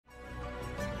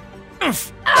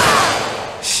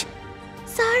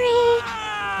Sorry.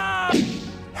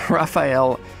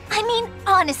 Raphael. I mean,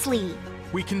 honestly.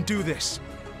 We can do this.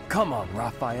 Come on,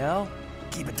 Raphael.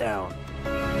 Keep it down.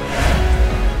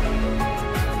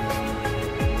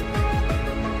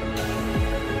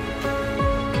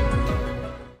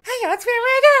 Hey, let's be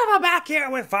right now. Back here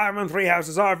with Fireman Three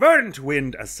Houses are Verdant,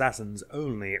 Wind Assassins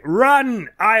Only. Run!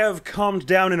 I have calmed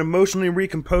down and emotionally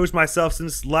recomposed myself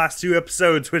since the last 2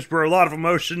 episodes, which were a lot of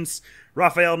emotions.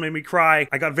 Raphael made me cry.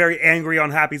 I got very angry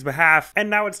on Happy's behalf. And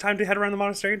now it's time to head around the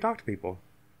monastery and talk to people.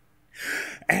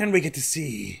 And we get to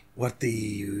see what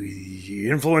the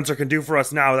influencer can do for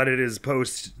us now that it is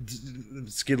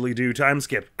post-skiddly-doo time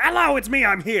skip. Hello, it's me,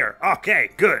 I'm here.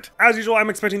 Okay, good. As usual, I'm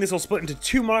expecting this will split into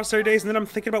 2 monastery days, and then I'm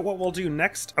thinking about what we'll do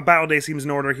next. A battle day seems in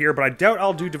order here, but I doubt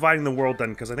I'll do dividing the world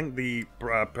then, because I think the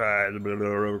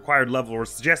required level, or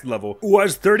suggested level,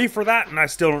 was 30 for that, and I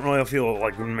still don't really feel,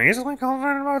 like, amazingly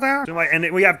confident about that.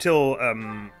 And we have till,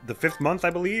 the 5th month, I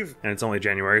believe, and it's only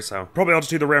January, so probably I'll just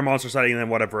do the rare monster setting and then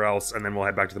whatever else, and then we'll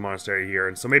head back to the monastery here.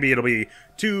 And so maybe it'll be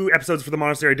 2 episodes for the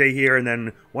monastery day here, and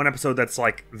then 1 episode that's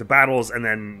like the battles, and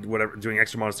then whatever, doing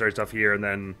extra monastery stuff here, and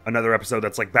then another episode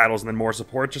that's like battles and then more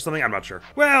support or something. I'm not sure.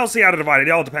 Well, I'll see how to divide it.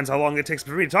 It all depends how long it takes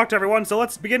for me to talk to everyone. So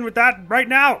let's begin with that right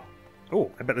now.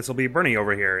 Oh, I bet this will be Bernie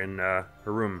over here in her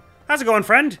room. How's it going,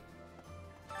 friend?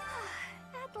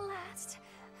 At last,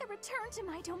 I return to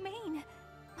my domain,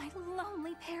 my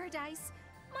lonely paradise,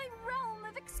 my realm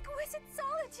of exquisite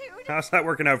solitude. How's that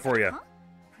working out for you? Huh?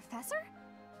 Professor?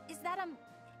 Is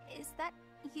that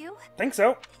you? Think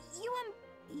so. You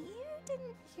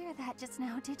didn't hear that just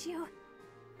now, did you?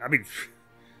 I mean,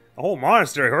 the whole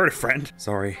monastery heard it, friend.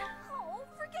 Sorry. Oh,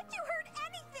 forget you heard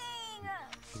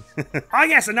anything! Ah,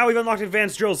 yes, and now we've unlocked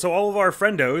advanced drills, so all of our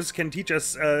friendos can teach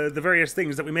us the various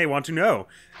things that we may want to know.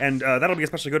 And that'll be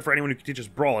especially good for anyone who can teach us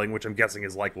brawling, which I'm guessing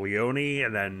is like Leone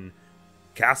and then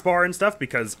Caspar and stuff,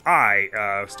 because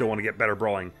I still want to get better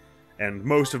brawling. And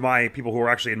most of my people who are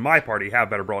actually in my party have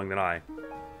better brawling than I.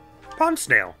 Pond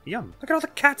snail. Yum. Look at all the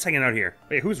cats hanging out here.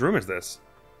 Wait, whose room is this?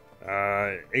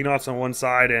 Ignatz on one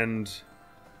side and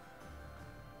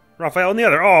Raphael on the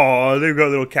other. Oh, they've got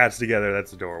little cats together.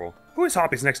 That's adorable. Who is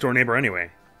Hoppy's next door neighbor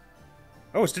anyway?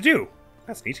 Oh, it's Dedu.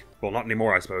 That's neat. Well, not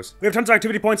anymore, I suppose. We have tons of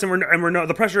activity points, and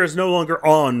the pressure is no longer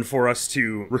on for us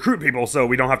to recruit people, so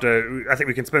we don't have to. I think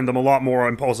we can spend them a lot more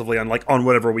impulsively on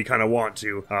whatever we kind of want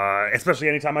to. Especially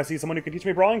anytime I see someone who can teach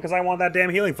me brawling, because I want that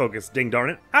damn healing focus. Ding darn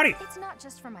it! Howdy. It's not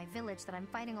just for my village that I'm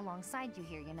fighting alongside you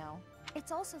here, you know.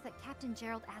 It's also that Captain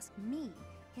Gerald asked me,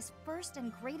 his first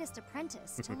and greatest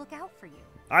apprentice, to look out for you.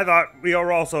 I thought we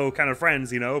were also kind of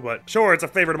friends, you know, but sure, it's a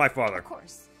favor to my father. Of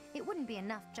course, it wouldn't be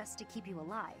enough just to keep you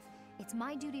alive. It's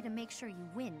my duty to make sure you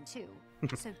win, too.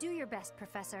 So do your best,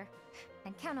 Professor,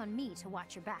 and count on me to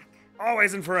watch your back.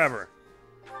 Always and forever.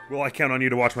 Well, I count on you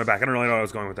to watch my back. I don't really know where I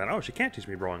was going with that. Oh, she can't teach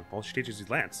me brawling. Well, she teaches you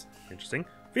Lance. Interesting.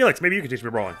 Felix, maybe you can teach me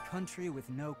brawling. Country with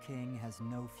no king has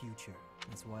no future.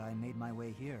 That's why I made my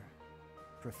way here.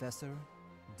 Professor,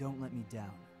 don't let me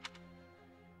down.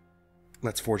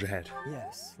 Let's forge ahead.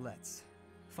 Yes, let's.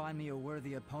 Find me a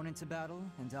worthy opponent to battle,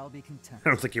 and I'll be content. I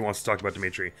don't think he wants to talk about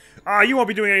Dimitri. You won't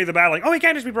be doing any of the battling. Oh, he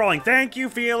can't just be brawling. Thank you,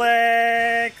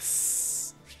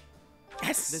 Felix!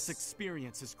 Yes! This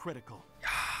experience is critical.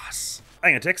 Yes!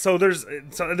 Hang on, Tick. So there's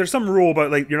some rule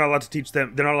about, like, you're not allowed to teach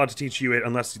them. They're not allowed to teach you it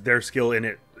unless their skill in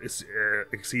it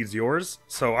exceeds yours.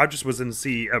 So I just was in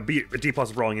a D+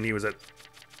 of brawling, and he was at,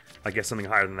 I guess, something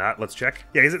higher than that. Let's check.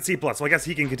 Yeah, he's at C+, so I guess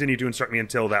he can continue to instruct me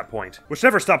until that point. Which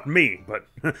never stopped me, but...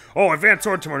 oh, advanced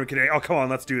sword tournament today. Oh, come on,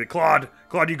 let's do it. Claude,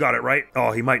 you got it, right?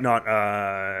 Oh, he might not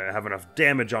have enough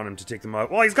damage on him to take them out.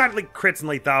 Well, he's got, like, crits and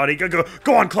lethality.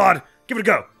 Go on, Claude! Give it a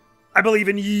go! I believe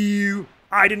in you!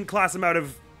 I didn't class him out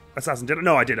of Assassin, did I?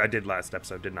 No, I did. I did last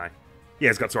episode, didn't I? Yeah,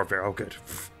 he's got Swordfare. Oh, good.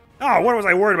 Oh, what was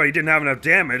I worried about? He didn't have enough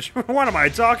damage. What am I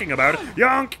talking about?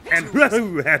 Yonk! And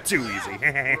too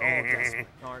easy.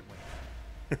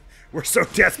 We're so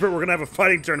desperate, we're gonna have a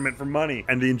fighting tournament for money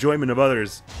and the enjoyment of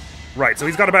others. Right, so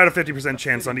he's got about a 50%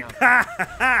 chance on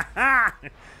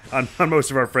on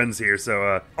most of our friends here,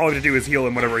 so all we have to do is heal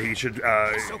him whenever he should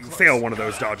fail one of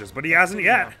those dodges, but he hasn't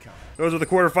yet. Those are the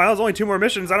quarterfinals, only 2 more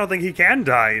missions. I don't think he can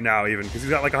die now even, because he's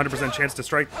got like a 100% chance to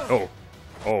strike. Oh,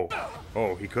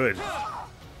 he could.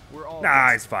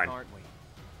 Nah, he's fine.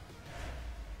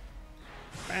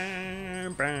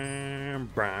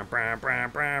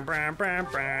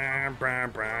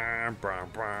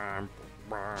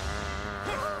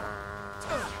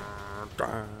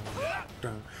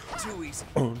 Too easy.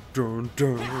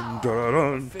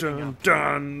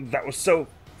 That was so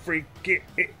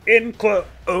freaking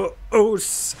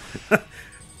close.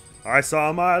 I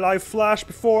saw my life flash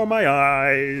before my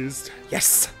eyes.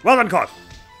 Yes! Well done, Cod.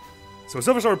 So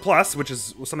Silver Sword Plus, which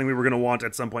is something we were going to want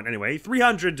at some point anyway.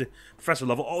 300 Professor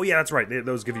level. Oh yeah, that's right.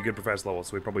 Those give you good Professor levels,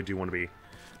 so we probably do want to be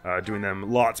doing them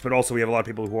lots. But also we have a lot of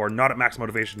people who are not at max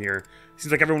motivation here.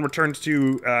 Seems like everyone returned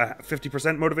to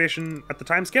 50% motivation at the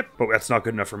time skip, but that's not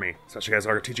good enough for me. Especially as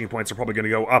our teaching points are probably going to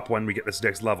go up when we get this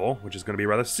next level, which is going to be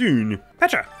rather soon.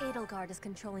 Petra! Edelgard is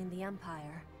controlling the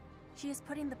Empire. She is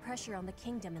putting the pressure on the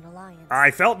Kingdom in alliance.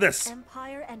 I felt this!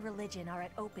 Empire and religion are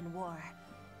at open war.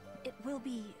 It will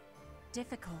be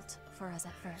difficult for us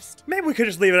at first. Maybe we could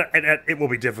just leave it at it will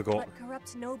be difficult. But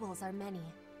corrupt nobles are many.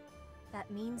 That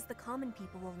means the common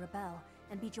people will rebel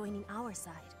and be joining our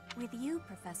side. With you,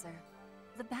 Professor,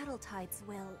 the battle tides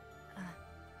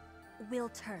will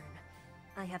turn.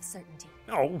 I have certainty.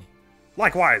 Oh,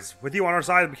 likewise. With you on our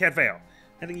side, we can't fail.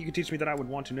 Anything you could teach me that I would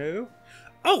want to know?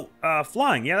 Oh,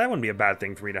 flying. Yeah, that wouldn't be a bad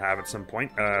thing for me to have at some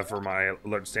point for my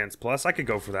Alert Stance Plus. I could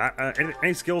go for that.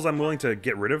 Any skills I'm willing to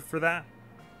get rid of for that?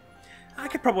 I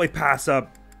could probably pass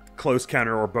up Close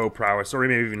Counter or Bow Prowess, or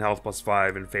maybe even Health plus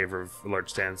 5 in favor of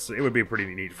Alert Stance. It would be pretty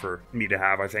neat for me to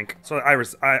have, I think. So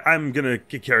I'm gonna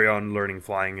carry on learning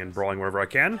flying and brawling wherever I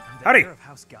can. Howdy! Of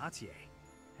House Gautier,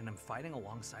 and I'm fighting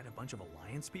alongside a bunch of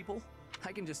Alliance people?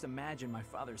 I can just imagine my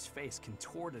father's face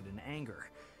contorted in anger,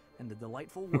 and the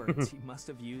delightful words he must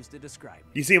have used to describe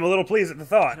me. You seem a little pleased at the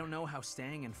thought. I don't know how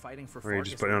staying and fighting for Or you're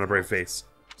just putting on a brave face.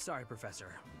 Sorry,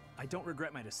 Professor. I don't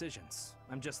regret my decisions.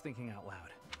 I'm just thinking out loud,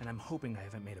 and I'm hoping I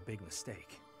haven't made a big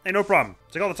mistake. Hey, no problem.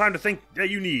 Take all the time to think that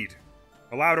you need.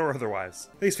 Aloud or otherwise.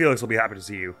 At least Felix will be happy to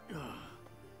see you.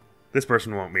 This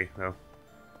person won't be, though.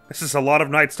 This is a lot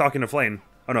of knights talking to Flame.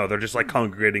 Oh no, they're just like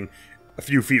congregating a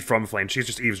few feet from Flame. She's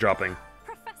just eavesdropping.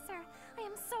 Professor, I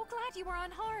am so glad you were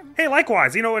unharmed. Hey,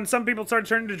 likewise. You know, when some people started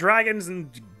turning into dragons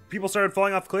and people started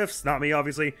falling off cliffs, not me,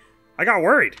 obviously, I got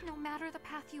worried. No matter the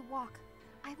path you walk,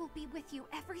 I will be with you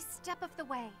every step of the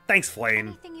way. Thanks, Flame.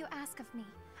 Anything you ask of me,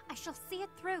 I shall see it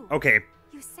through. Okay.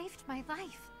 You saved my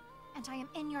life, and I am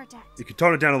in your debt. You could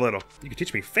tone it down a little. You could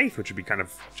teach me Faith, which would be kind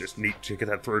of just neat to get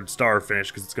that 3rd star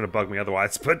finished, because it's going to bug me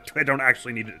otherwise, but I don't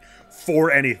actually need it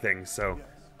for anything, so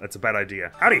that's a bad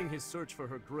idea. Howdy! In his search for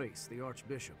her grace, the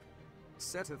Archbishop,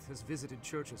 Seteth has visited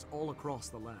churches all across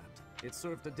the land. It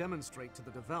served to demonstrate to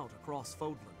the devout across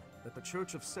Fodlan that the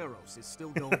Church of Seros is still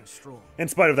going strong. In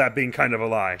spite of that being kind of a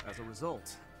lie. As a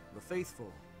result, the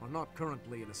faithful are not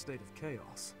currently in a state of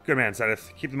chaos. Good man,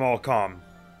 Seteth. Keep them all calm.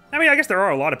 I mean, I guess there are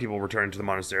a lot of people returning to the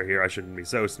monastery here. I shouldn't be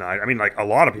so snide. I mean, like, a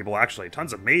lot of people, actually.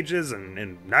 Tons of mages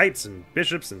and knights and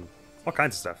bishops and all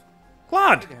kinds of stuff.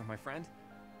 Claude! Hey there, my friend.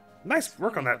 Nice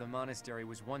work on that. The monastery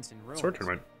was once in ruins. Sword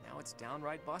tournament. Now it's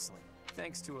downright bustling.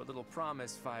 Thanks to a little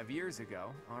promise 5 years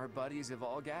ago, our buddies have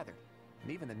all gathered. And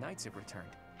even the knights have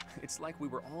returned. It's like we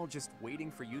were all just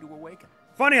waiting for you to awaken.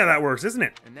 Funny how that works, isn't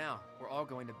it? And now, we're all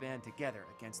going to band together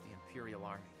against the Imperial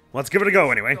Army. Let's give it a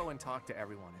go anyway. Go and talk to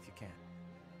everyone if you can.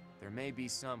 There may be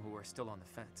some who are still on the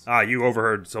fence. Ah, you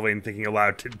overheard Sylvain thinking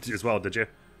aloud as well, did you?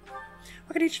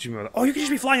 I could teach you. Oh, you could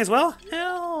teach me flying as well?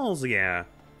 Hells yeah.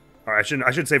 Alright,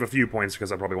 I should save a few points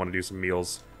because I probably want to do some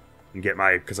meals. And get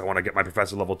my, because I want to get my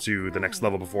Professor level 2 the next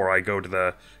level before I go to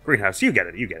the greenhouse. You get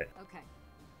it, you get it. Okay,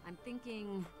 I'm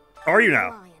thinking... How are you now?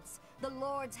 Alliance. The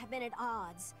lords have been at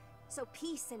odds, so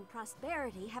peace and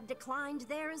prosperity have declined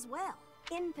there as well.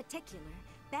 In particular,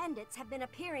 bandits have been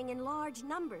appearing in large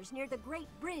numbers near the Great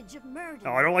Bridge of Murder.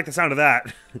 Oh, I don't like the sound of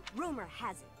that. Rumor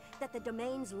has it that the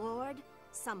domain's lord,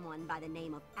 someone by the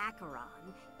name of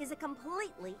Acheron, is a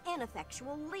completely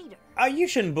ineffectual leader. You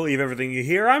shouldn't believe everything you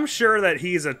hear. I'm sure that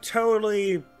he's a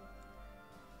totally...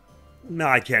 No,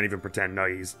 I can't even pretend. No,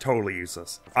 he's totally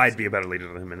useless. I'd be a better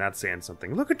leader than him, and that's saying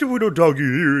something. Look at the little doggy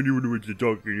here, and you with the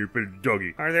doggy, and you pet the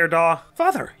doggy. Hi there, Daw.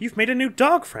 Father, you've made a new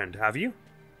dog friend, have you?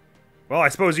 Well, I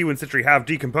suppose you and Citri have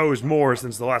decomposed more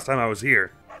since the last time I was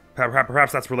here.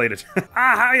 Perhaps that's related.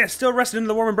 Ah, yeah, still rested in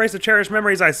the warm embrace of cherished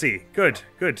memories, I see. Good,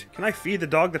 good. Can I feed the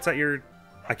dog that's at your...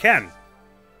 I can.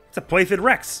 It's a Playfed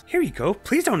Rex. Here you go.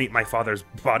 Please don't eat my father's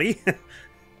body.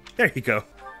 There you go.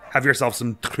 Have yourself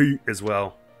some treat as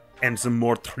well. And some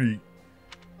more treat.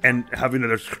 And have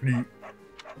another treat.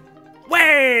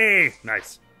 Way!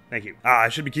 Nice. Thank you. I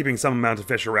should be keeping some amount of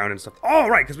fish around and stuff. Oh,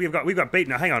 right, because we've got bait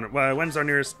now. Hang on. When's our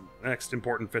next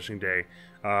important fishing day?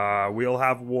 We'll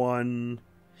have one...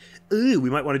 Ooh,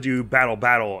 we might want to do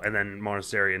battle, and then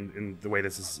monastery in the way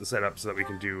this is set up so that we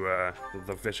can do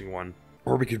the fishing one.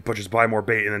 Or we could just buy more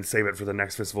bait and then save it for the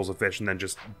next festivals of fish and then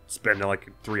just spend like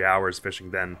 3 hours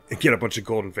fishing then and get a bunch of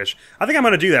golden fish. I think I'm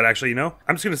going to do that actually, you know?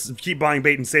 I'm just going to keep buying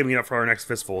bait and saving it up for our next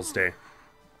festivals day.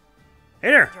 Hey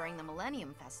there! During the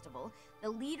Millennium Festival, The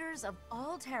leaders of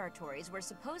all territories were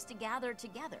supposed to gather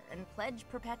together and pledge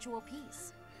perpetual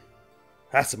peace.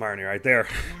 That's some irony right there.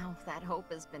 Now that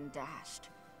hope has been dashed,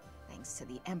 thanks to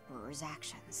the Emperor's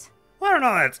actions. Well, I don't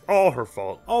know, that's all her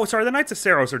fault. Oh, sorry, the Knights of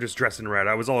Seiros are just dressed in red.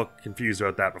 I was all confused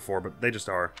about that before, but they just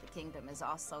are. The kingdom is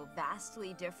also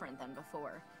vastly different than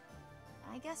before.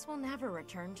 I guess we'll never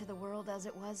return to the world as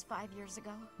it was 5 years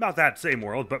ago. Not that same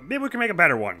world, but maybe we can make a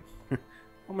better one.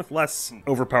 One with less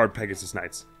overpowered Pegasus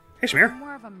Knights. Hey, Shamir. I'm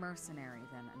more of a mercenary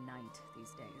than a knight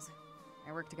these days.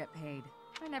 I work to get paid.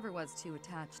 I never was too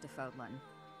attached to Fodlan.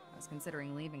 I was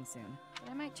considering leaving soon,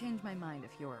 but I might change my mind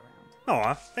if you're around.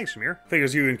 Aw, thanks, Shamir.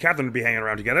 Figures you and Catherine would be hanging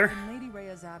around together. In Lady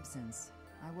Rhea's absence,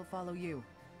 I will follow you.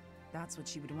 That's what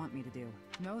she would want me to do.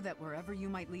 Know that wherever you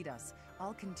might lead us,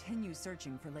 I'll continue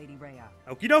searching for Lady Rhea.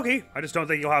 Okie dokie. I just don't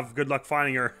think you'll have good luck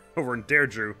finding her over in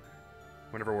Deirdre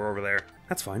whenever we're over there.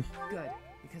 That's fine. Good,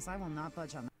 because I will not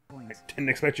budge on that point. I didn't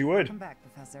expect you would. Come back,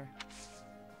 Professor.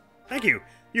 Thank you.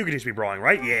 You can teach me brawling,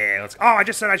 right? Yeah, let's... Oh, I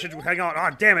just said I should hang on. Oh,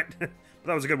 damn it. But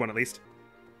that was a good one, at least.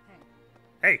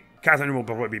 Hey, Catherine will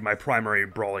probably be my primary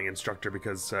brawling instructor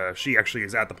because she actually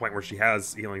is at the point where she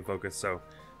has healing focus, so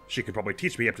she could probably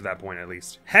teach me up to that point, at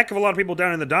least. Heck of a lot of people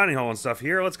down in the dining hall and stuff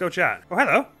here. Let's go chat. Oh,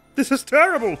 hello. This is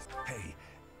terrible. Hey,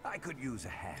 I could use a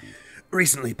hand.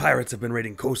 Recently, pirates have been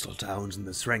raiding coastal towns in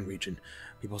the Sreng region.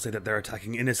 People say that they're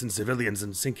attacking innocent civilians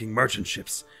and sinking merchant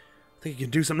ships. Think you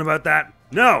can do something about that?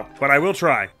 No, but I will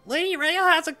try. Lady Rhea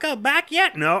hasn't come back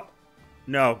yet? No.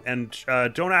 No, and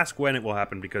don't ask when it will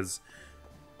happen because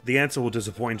the answer will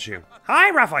disappoint you.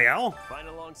 Hi, Raphael! Fighting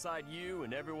alongside you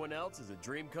and everyone else is a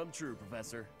dream come true,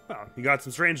 Professor. Well, you got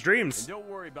some strange dreams. And don't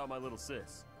worry about my little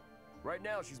sis. Right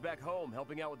now, she's back home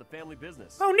helping out with the family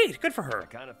business. Oh, neat. Good for her. I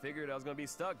kind of figured I was going to be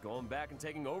stuck going back and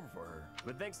taking over for her.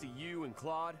 But thanks to you and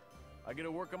Claude, I get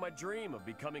to work on my dream of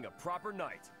becoming a proper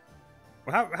knight.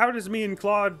 Well, how does me and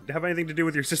Claude have anything to do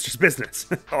with your sister's business?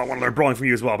 Oh, I want to learn brawling from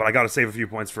you as well, but I gotta save a few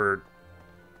points for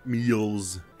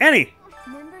meals. Annie!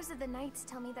 Members of the Knights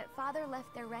tell me that Father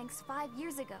left their ranks 5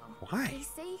 years ago. Why? They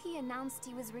say he announced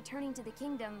he was returning to the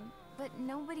kingdom, but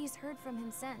nobody's heard from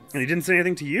him since. And he didn't say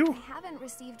anything to you? I haven't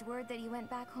received word that he went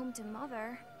back home to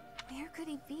Mother. Where could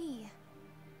he be?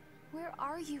 Where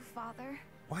are you, Father?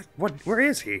 What? Where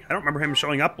is he? I don't remember him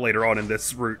showing up later on in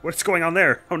this route. What's going on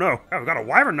there? Oh no, I've got a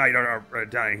Wyvern Knight on our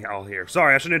dining hall here.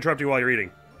 Sorry, I shouldn't interrupt you while you're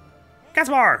eating.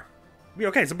 Caspar!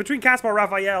 Okay, so between Caspar,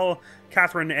 Raphael,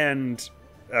 Catherine, and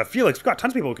Felix, we've got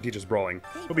tons of people who can teach us brawling.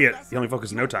 We'll be at healing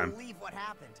focus in no time. What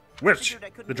happened. Which?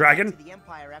 The dragon? To the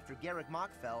Empire after Garrick Mock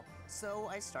fell, so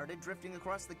I started drifting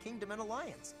across the Kingdom and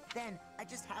Alliance. Then I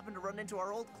just happened to run into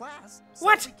our old class. So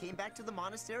what? We came back to the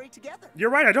monastery together. You're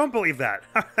right, I don't believe that.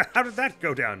 How did that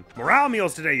go down? Morale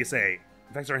meals today, you say?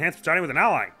 Affects our enhanced dining with an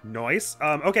ally. Nice.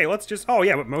 Okay, let's just... Oh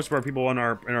yeah, but most of our people in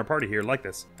our party here like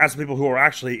this. As for people who are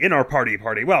actually in our party,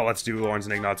 well, let's do Lawrence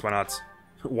and Ignots, why not?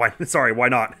 Why? Sorry, why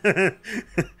not? I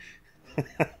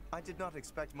did not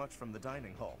expect much from the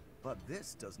dining hall, but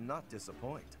this does not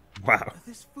disappoint. Wow.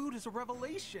 This food is a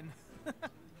revelation.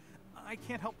 I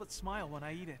can't help but smile when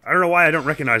I eat it. I don't know why I don't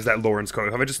recognize that Lawrence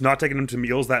code. Have I just not taken him to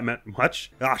meals that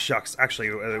much? Ah, shucks. Actually,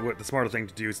 the smarter thing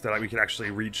to do is that we could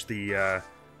actually reach the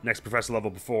next professor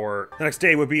level before the next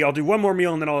day would be I'll do one more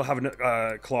meal and then I'll have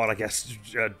Claude, I guess,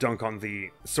 dunk on the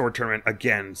sword tournament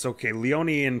again. So, okay,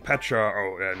 Leone and Petra.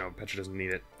 Oh, no, Petra doesn't need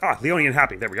it. Ah, Leone and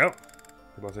Happy. There we go.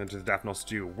 We're both into the Daphne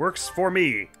stew. Works for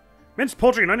me. Minced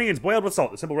poultry and onions boiled with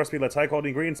salt. The simple recipe lets high-quality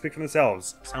ingredients speak for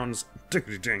themselves. Sounds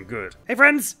particularly dang good. Hey,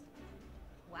 friends!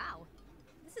 Wow.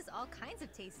 This is all kinds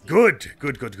of tasty. Good.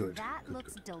 That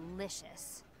looks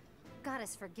delicious.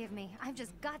 Goddess forgive me. I've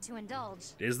just got to indulge.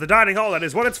 It is the dining hall. That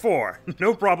is what it's for.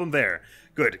 No problem there.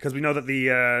 Good, because we know that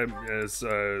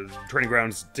the training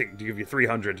grounds give you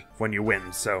 300 when you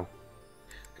win, so...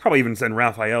 Probably even send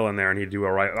Raphael in there and he'd do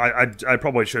alright. I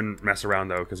probably shouldn't mess around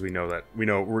though, because we know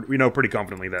pretty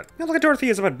confidently that... Now look at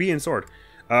Dorothea's about B and sword.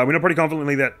 We know pretty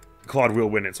confidently that Claude will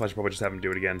win it, so I should probably just have him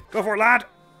do it again. Go for it, lad!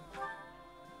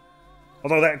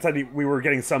 Although that said, we were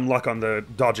getting some luck on the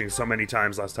dodging so many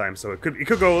times last time, so it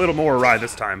could go a little more awry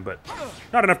this time, but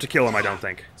not enough to kill him, I don't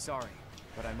think. Sorry,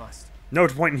 but I must. No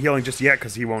point in healing just yet,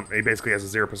 because he basically has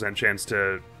a 0% chance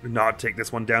to not take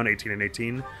this one down, 18 and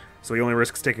 18. So he only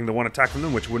risks taking the one attack from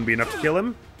them, which wouldn't be enough to kill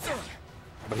him.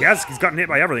 But he's gotten hit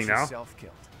by everything now.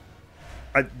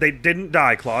 They didn't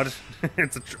die, Claude.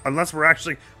 Unless we're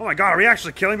actually... Oh my god, are we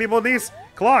actually killing people in these?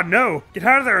 Claude, no! Get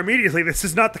out of there immediately. This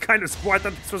is not the kind of sport... I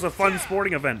thought this was a fun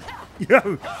sporting event.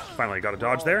 Yo! Finally got a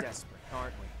dodge there.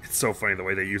 It's so funny the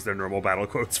way they use their normal battle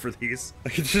quotes for these. I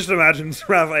can just imagine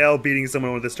Raphael beating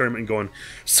someone with this tournament and going,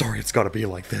 sorry, it's gotta be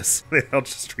like this. They'll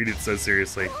just treat it so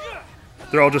seriously.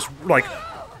 They're all just, like,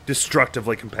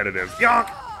 destructively competitive.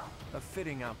 Yonk! A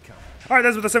fitting outcome. Alright,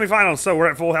 that's with the semifinals, so we're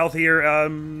at full health here.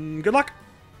 Good luck.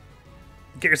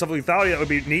 Get yourself a lethality, that would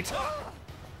be neat.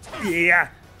 Yeah.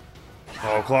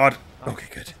 Oh, Claude. Okay,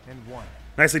 good. And one.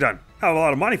 Nicely done. Have a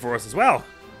lot of money for us as well.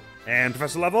 And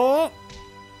professor level.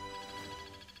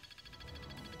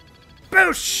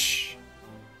 Boosh!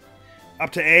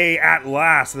 Up to A at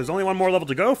last. So there's only one more level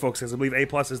to go, folks, because I believe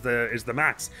A+ is the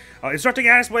max. Instructing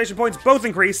and exploration points both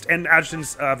increased, and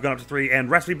adjutants have gone up to 3, and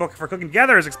recipe book for cooking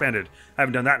together is expanded. I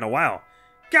haven't done that in a while.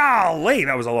 Golly,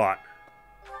 that was a lot.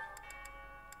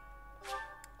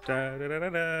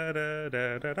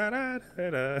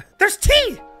 There's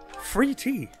tea! Free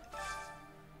tea.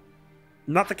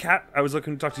 Not the cat. I was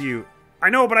looking to talk to you. I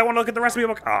know, but I want to look at the recipe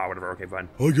book. Ah, whatever. Okay, fine.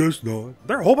 I guess not.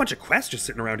 There are a whole bunch of quests just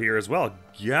sitting around here as well.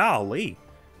 Golly.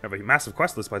 I have a massive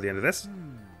quest list by the end of this.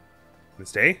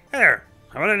 Miss Day? Hey there.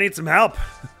 I'm gonna need some help.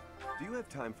 Do you have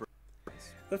time for...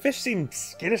 The fish seem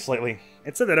skittish lately.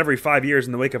 It said that every 5 years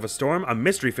in the wake of a storm, a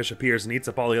mystery fish appears and eats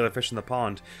up all the other fish in the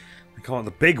pond. They call it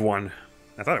the big one.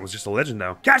 I thought it was just a legend,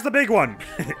 though. Catch the big one!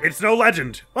 It's no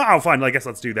legend! Oh, fine. I guess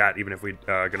let's do that, even if we're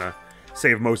gonna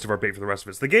save most of our bait for the rest of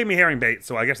it. So they gave me herring bait,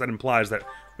 so I guess that implies that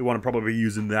we want to probably be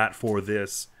using that for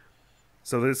this.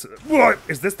 So this... What?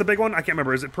 Is this the big one? I can't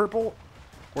remember. Is it purple?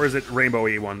 Or is it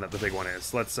rainbowy one that the big one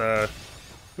is? Let's,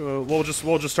 we'll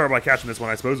just start by catching this one,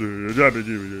 I suppose.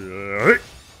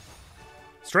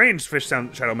 Strange fish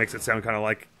sound shadow makes it sound kind of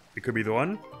like it could be the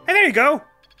one. Hey, there you go!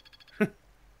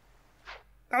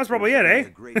 That was probably it, eh?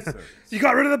 You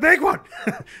got rid of the big one!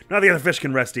 Now the other fish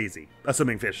can rest easy.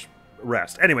 Assuming fish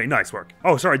rest. Anyway, nice work.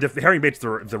 Oh, sorry, the herring bait's the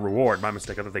reward. My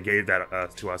mistake. I thought they gave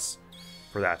that to us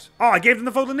for that. Oh, I gave them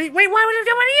the folded meat? Wait, why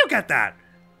did you get that?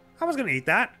 I was gonna eat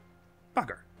that.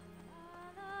 Bugger.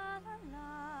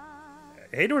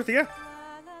 Hey, Dorothea.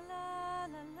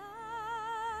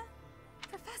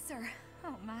 Professor,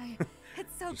 oh my,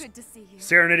 it's so good to see you.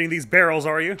 Serenading these barrels,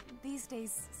 are you? These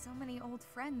days, so many old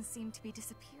friends seem to be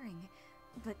disappearing.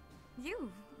 But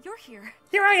you're here.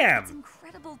 Here I am. It's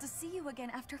incredible to see you again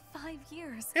after 5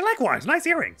 years. Hey, likewise, nice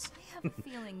earrings. I have a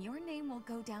feeling your name will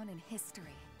go down in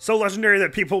history. So legendary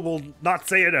that people will not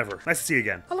say it ever. Nice to see you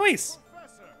again. Alois.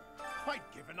 Professor, I'd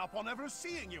given up on ever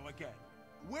seeing you again.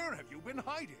 Where have you been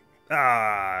hiding?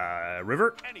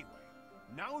 River? Anyway,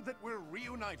 now that we're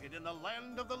reunited in the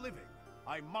land of the living,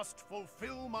 I must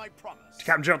fulfill my promise. To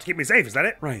Captain Gerald to keep me safe, is that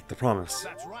it? Right, the promise.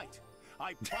 That's right.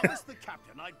 I promised the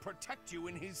captain I'd protect you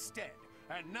in his stead,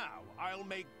 and now I'll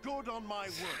make good on my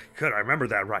word. Good, I remember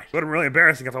that right. It would have been really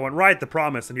embarrassing if I went right the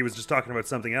promise and he was just talking about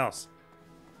something else.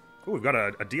 Ooh, we've got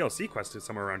a DLC quest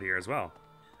somewhere around here as well.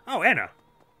 Oh, Anna.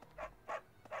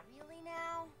 Really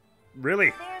now?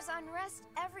 Really? There's unrest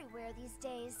everywhere these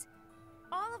days.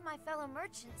 All of my fellow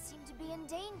merchants seem to be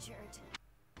endangered.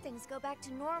 Things go back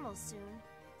to normal soon.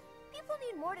 People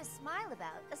need more to smile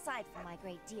about, aside from my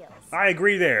great deals. I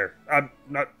agree there. I'm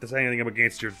not saying anything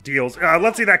against your deals.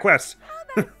 Let's see that quest. How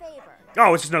about a favor?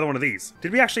 Oh, it's just another one of these.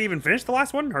 Did we actually even finish the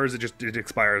last one? Or is it just, it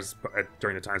expires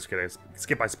during the time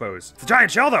skip, I suppose? It's a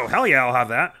giant shell, though. Hell yeah, I'll have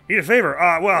that. Need a favor.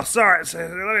 Well, sorry.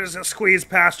 Let me just squeeze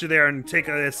past you there and take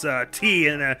this tea.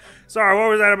 And sorry,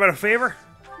 what was that about a favor?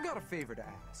 Got a favor to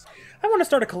ask. I want to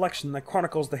start a collection that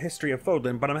chronicles the history of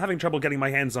Fodlan, but I'm having trouble getting my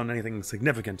hands on anything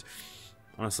significant.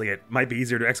 Honestly, it might be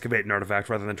easier to excavate an artifact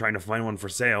rather than trying to find one for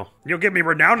sale. You'll give me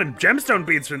renowned and gemstone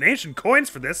beads and ancient coins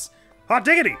for this. Hot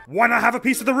diggity! Why not have a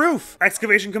piece of the roof?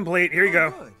 Excavation complete. Here you go.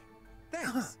 Good.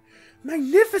 Thanks.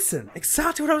 Magnificent!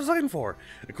 Exactly what I was looking for.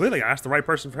 Clearly, I asked the right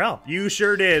person for help. You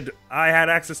sure did. I had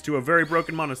access to a very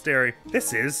broken monastery.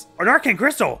 This is an arcane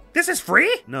crystal. This is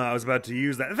free? No, I was about to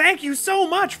use that. Thank you so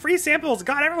much. Free samples.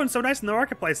 God, everyone's so nice in the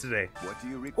marketplace today. What do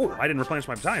you require? Oh, I didn't replenish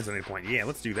my battalions at any point. Yeah,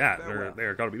 let's do that.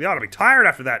 They ought to be tired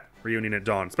after that reunion at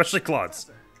dawn, especially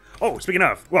Claude's. Oh, speaking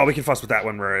of, well, we can fuss with that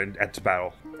when we're at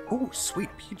battle. Oh, sweet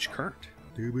peach current.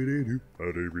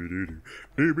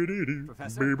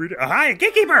 Professor? Hi,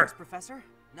 Gatekeeper! Professor,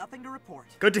 nothing to report.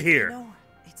 Good to hear. You know,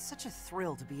 it's such a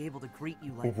thrill to be able to greet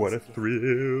you like what a this again.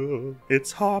 thrill.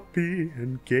 It's Hoppy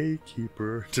and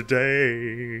Gatekeeper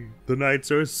today. The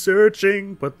knights are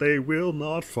searching, but they will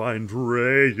not find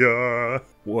Raya.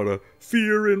 What a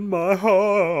fear in my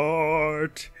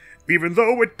heart. Even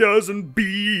though it doesn't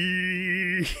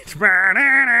beat. Sorry,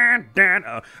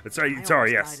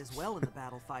 yes. Died as well in the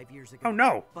battle 5 years ago. Oh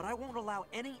no. But I won't allow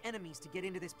any enemies to get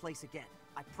into this place again.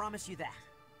 I promise you that.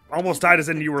 Almost died as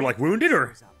in you were like wounded,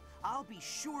 or? I'll be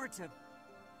sure to.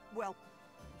 Well,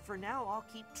 for now I'll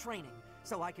keep training,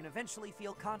 so I can eventually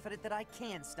feel confident that I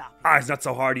can stop him. It's not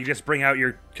so hard. You just bring out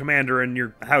your commander and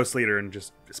your house leader and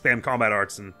just spam combat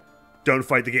arts and don't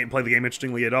fight the game, play the game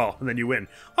interestingly at all, and then you win.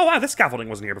 Oh wow, this scaffolding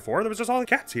wasn't here before. There was just all the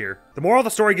cats here. The moral of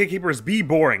the story, gatekeepers, be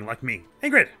boring like me.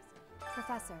 Ingrid.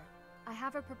 Professor, I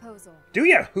have a proposal. Do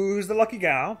ya? Who's the lucky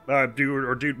gal?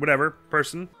 Dude, whatever,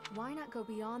 person. Why not go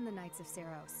beyond the Knights of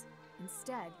Seros?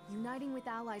 Instead, uniting with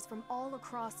allies from all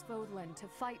across Fodlan to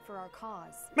fight for our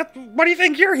cause. What do you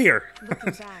think you're here?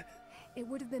 Looking back, it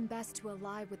would have been best to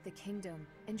ally with the Kingdom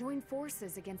and join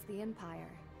forces against the Empire.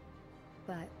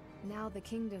 But now the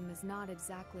Kingdom is not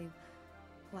exactly,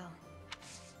 well...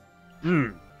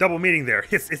 Double meaning there.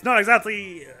 It's not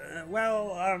exactly,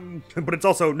 but it's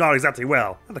also not exactly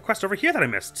well. Oh, the quest over here that I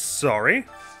missed. Sorry.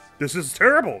 This is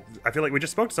terrible. I feel like we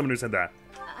just spoke to someone who said that.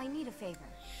 I need a favor.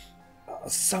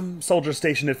 Some soldiers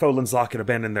stationed at Fodlan's Lock had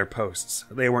abandoned their posts.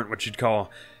 They weren't what you'd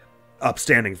call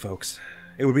upstanding folks.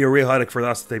 It would be a real headache for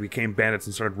us if they became bandits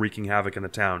and started wreaking havoc in the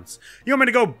towns. You want me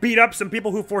to go beat up some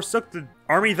people who forsook the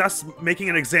army, thus making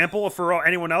an example for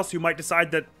anyone else who might decide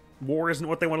that war isn't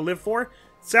what they want to live for?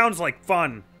 Sounds like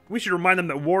fun. We should remind them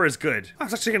that war is good. I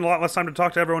was actually taking a lot less time to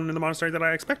talk to everyone in the monastery than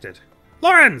I expected.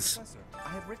 Lawrence! Professor, I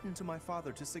have written to my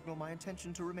father to signal my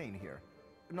intention to remain here.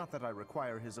 Not that I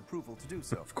require his approval to do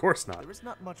so. Of course not. There is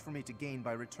not much for me to gain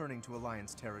by returning to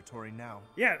Alliance territory now.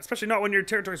 Yeah, especially not when your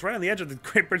territory's right on the edge of the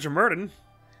Great Bridge of Murden.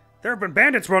 There have been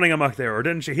bandits running amok there, or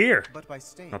didn't you hear? But by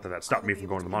staying, not that stopped me from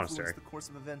going to the monastery. The course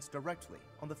of events directly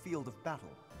on the field of battle.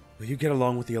 Will you get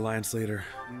along with the Alliance leader?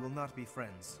 We will not be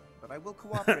friends, but I will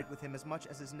cooperate with him as much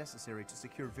as is necessary to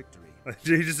secure victory.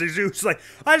 He's like,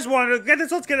 I just wanted to get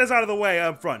this. Let's get this out of the way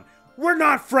up front. We're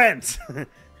not friends.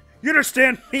 You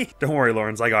understand me? Don't worry,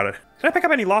 Lawrence. I got it. Did I pick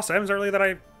up any lost items earlier that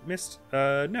I missed?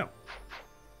 No.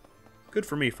 Good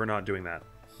for me for not doing that.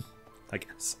 I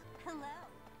guess. Hello.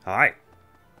 Hi.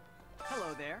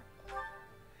 Hello there.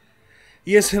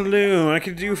 Yes, hello. I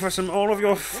could do for some all of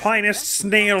your finest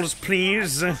snails,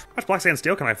 please. How much black sand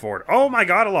steel can I afford? Oh my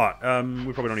god, a lot.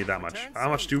 We probably don't need that much. How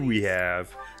much do we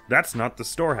have? That's not the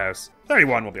storehouse.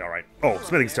 31 will be alright. Oh,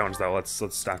 smithing stones though. Let's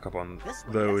stack up on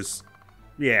those.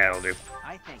 Yeah, it'll do.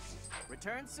 I think.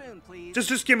 Return soon, please.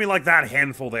 Just give me like that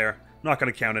handful there. Not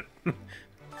gonna count it.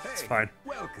 It's fine.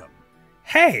 Welcome.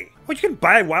 Hey! Oh, you can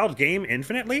buy wild game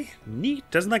infinitely? Neat.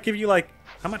 Doesn't that give you like...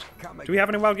 How much? Do we have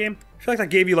any wild game? I feel like that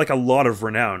gave you like a lot of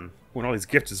renown. Oh, and all these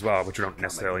gifts as well, which you don't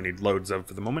necessarily need loads of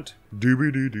for the moment.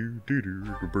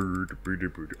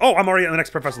 Oh, I'm already at the next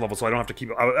professor level, so I don't have to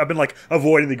keep... I've been like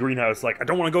avoiding the greenhouse. Like, I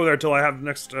don't want to go there until I have the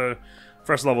next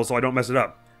professor level so I don't mess it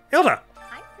up. Hilda!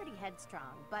 I'm pretty headstrong,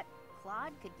 but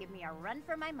Claude could give me a run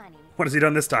for my money. What has he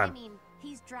done this time? I mean,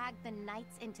 he's dragged the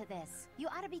knights into this. You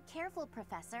ought to be careful,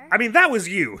 Professor. I mean, that was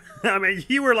you. I mean,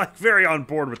 you were like very on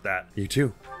board with that. You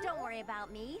too. Don't worry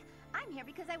about me. I'm here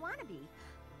because I want to be.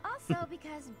 Also,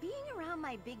 because being around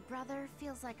my big brother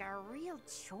feels like a real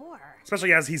chore.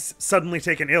 Especially as he's suddenly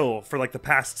taken ill for like the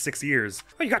past 6 years.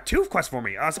 Oh, you got 2 quests for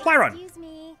me. Supply run. Excuse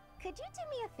me. Could you do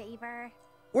me a favor?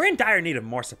 We're in dire need of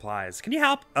more supplies. Can you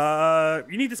help?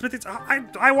 You need the smithies.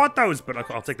 I want those, but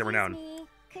I'll take the renown.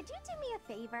 Could you do me a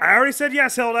favor? I already said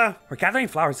yes, Hilda. We're gathering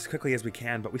flowers as quickly as we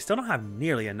can, but we still don't have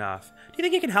nearly enough. Do you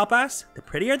think you can help us? The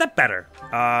prettier, the better.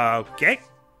 Okay.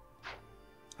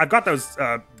 I've got those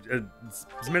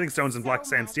smithing stones and black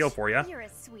sand steel for you. You're a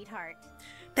sweetheart.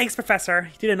 Thanks, Professor.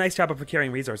 You did a nice job of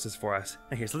procuring resources for us.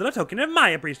 And here's a little token of my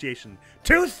appreciation.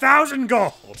 2,000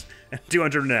 gold and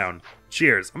 200 renown.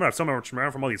 Cheers. I'm gonna have so much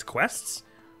renown from all these quests.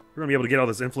 We're gonna be able to get all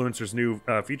those influencers' new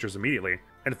features immediately.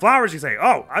 And flowers, you say?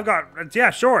 Oh, I've got. Yeah,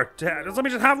 sure. Let me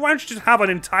just have. Why don't you just have an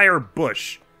entire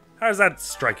bush? How does that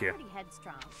strike you? Pretty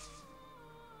headstrong.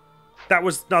 That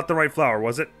was not the right flower,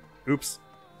 was it? Oops.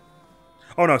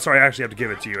 Oh no, sorry. I actually have to give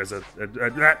it to you as a.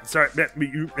 Sorry.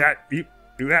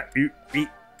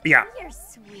 Yeah. You're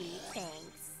sweet,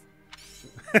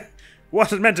 thanks.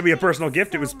 Wasn't meant to be a personal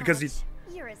gift. It was because you.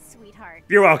 You're a sweetheart.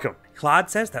 You're welcome. Claude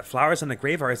says that flowers in the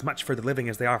grave are as much for the living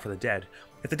as they are for the dead.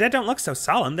 If the dead don't look so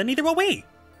solemn, then neither will we.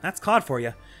 That's Claude for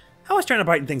you. I was trying to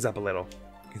brighten things up a little.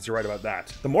 Because you're right about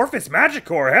that. The Morphous Magic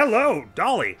Core. Hello,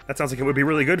 Dolly. That sounds like it would be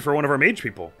really good for one of our mage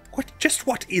people.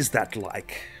 What is that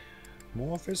like?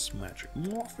 Morphous Magic.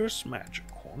 Morphous Magic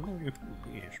Core.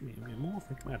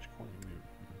 Morphous Magic Core.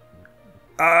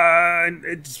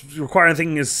 Its requiring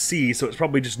thing is C, so it's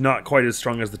probably just not quite as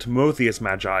strong as the Timotheus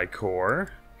Magi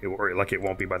Core. It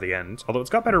won't be by the end. Although it's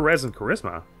got better res and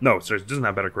charisma. No, sorry, it doesn't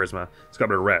have better charisma. It's got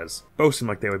better res. Both seem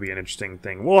like they would be an interesting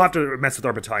thing. We'll have to mess with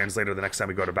our battalions later the next time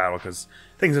we go to battle, because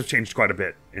things have changed quite a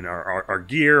bit in our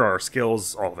gear, our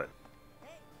skills, all of it.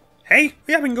 Hey,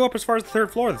 yeah, we can go up as far as the 3rd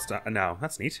floor now.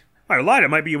 That's neat. I lied. We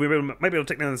might be able to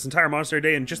take down this entire monastery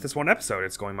day in just this one episode.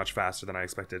 It's going much faster than I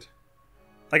expected.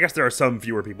 I guess there are some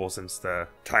fewer people since the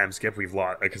time skip we've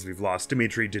lost, because we've lost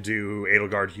Dimitri, Dedu,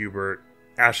 Edelgard, Hubert.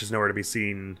 Ash is nowhere to be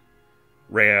seen.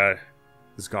 Rhea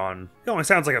is gone. It only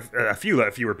sounds like a few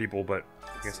fewer people, but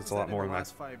I guess it's a lot more than that.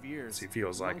 The last 5 years, he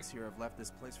feels like. monks here have left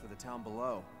this place for the town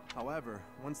below. However,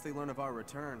 once they learn of our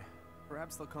return,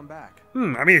 perhaps they'll come back.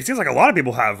 I mean, it seems like a lot of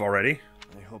people have already.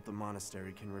 I hope the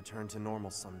monastery can return to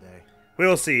normal someday.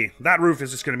 We'll see. That roof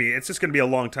is just going to be, it's just going to be a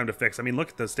long time to fix. I mean, look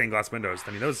at those stained glass windows.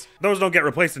 I mean, those don't get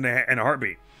replaced in a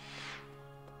heartbeat.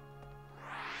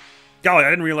 Golly, I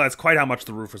didn't realize quite how much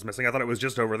the roof was missing. I thought it was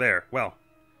just over there. Well,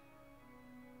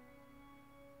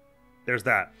 there's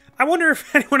that. I wonder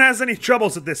if anyone has any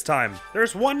troubles at this time.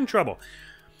 There's one trouble.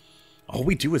 All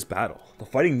we do is battle. The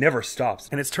fighting never stops,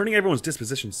 and it's turning everyone's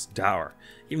dispositions dour.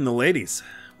 Even the ladies.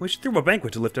 We should throw a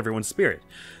banquet to lift everyone's spirit.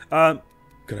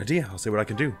 Good idea. I'll see what I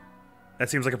can do. That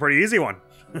seems like a pretty easy one.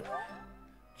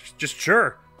 just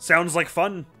sure. Sounds like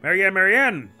fun. Marianne,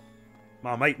 Marianne.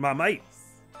 My mate.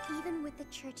 Even with the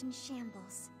church in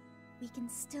shambles, we can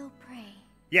still pray.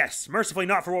 Yes, mercifully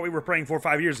not for what we were praying for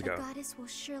 5 years ago. The goddess will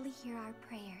surely hear our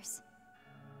prayers.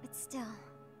 But still,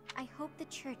 I hope the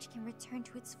church can return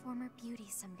to its former beauty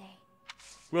someday.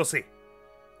 We'll see.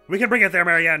 We can bring it there,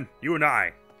 Marianne. You and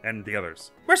I. And the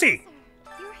others. Mercy!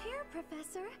 You're here,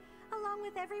 Professor, along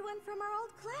with everyone from our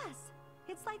old class.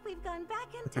 It's like we've gone back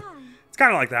in time. It's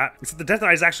kind of like that. Except the Death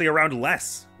Knight is actually around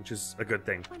less, which is a good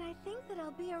thing. When I think that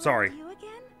I'll be around Sorry. you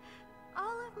again,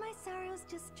 all of my sorrows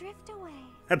just drift away.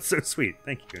 That's so sweet.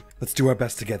 Thank you. Let's do our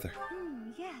best together.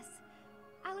 Yes.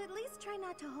 I'll at least try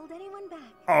not to hold anyone back.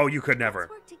 Oh, you could never.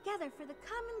 Let's work together for the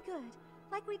common good,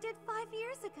 like we did 5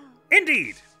 years ago.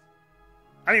 Indeed!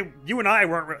 I mean, you and I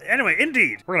weren't... Anyway,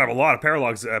 indeed! We're gonna have a lot of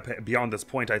paralogs beyond this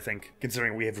point, I think,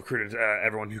 considering we have recruited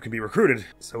everyone who can be recruited.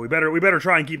 So we better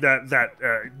try and keep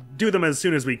do them as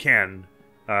soon as we can.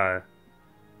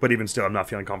 But even still, I'm not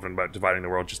feeling confident about dividing the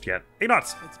world just yet. Hey,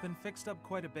 nuts! It's been fixed up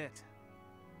quite a bit,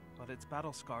 but its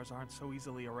battle scars aren't so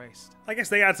easily erased. I guess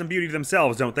they add some beauty to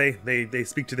themselves, don't they? They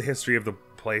speak to the history of the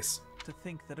place. To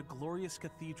think that a glorious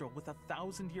cathedral with a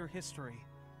 1,000-year history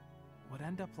would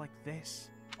end up like this.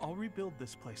 I'll rebuild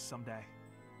this place someday.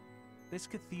 This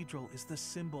cathedral is the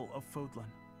symbol of Fodlan.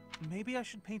 Maybe I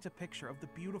should paint a picture of the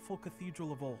beautiful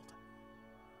cathedral of old.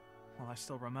 Well, I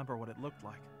still remember what it looked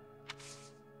like.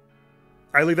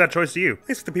 I leave that choice to you. At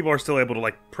least the people are still able to,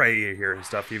 like, pray here and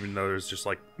stuff, even though there's just,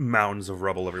 like, mounds of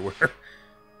rubble everywhere.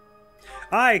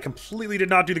 I completely did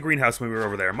not do the greenhouse when we were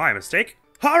over there. My mistake.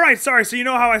 Alright, sorry, so you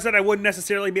know how I said I wouldn't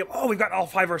necessarily be able— oh, we've got all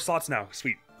 5 of our slots now.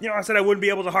 Sweet. You know, I said I wouldn't be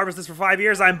able to harvest this for 5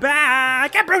 years. I'm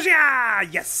back! Ambrosia!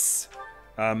 Yes!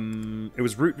 It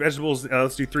was root, vegetables.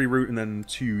 Let's do 3 root and then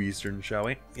 2 eastern, shall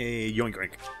we? Yoink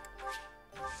yoink.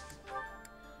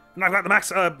 And I've got the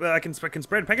max, I can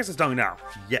spread Pegasus dung now.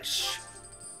 Yes.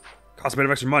 Costs a bit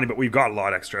of extra money, but we've got a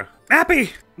lot extra.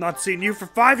 Happy! Not seen you for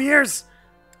 5 years!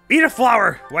 Eat a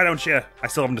flower! Why don't you? I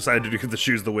still haven't decided to do the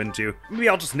shoes the wind too. Maybe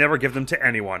I'll just never give them to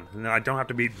anyone. And then I don't have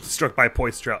to be struck by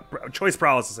choice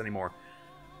paralysis anymore.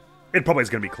 It probably is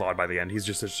going to be Claude by the end. He's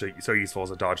just so useful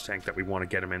as a dodge tank that we want to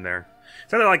get him in there.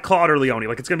 It's either like Claude or Leone.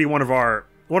 Like, it's going to be one of our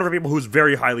people who's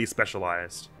very highly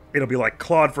specialized. It'll be like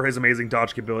Claude for his amazing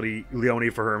dodge capability, Leone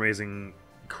for her amazing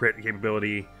crit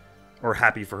capability, or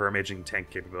Happy for her amazing tank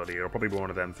capability. It'll probably be one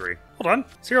of them 3. Hold on.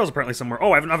 Cyril's apparently somewhere.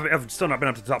 Oh, I've still not been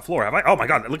up to the top floor, have I? Oh my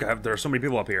god, look, there are so many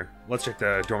people up here. Let's check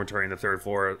the dormitory in the 3rd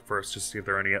floor first, just to see if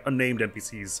there are any unnamed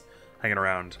NPCs hanging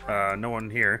around. No one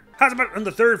here. How's about on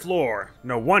the 3rd floor?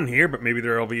 No one here, but maybe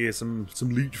there'll be some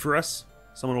loot for us.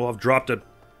 Someone will have dropped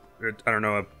I don't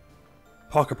know, a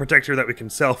pocket protector that we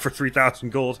can sell for 3,000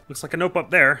 gold. Looks like a nope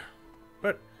up there.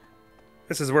 But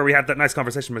this is where we had that nice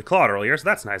conversation with Claude earlier, so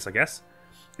that's nice, I guess.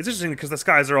 It's interesting because the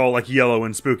skies are all like yellow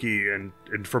and spooky and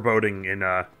foreboding in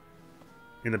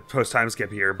the post-time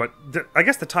skip here, but I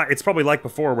guess the time, it's probably like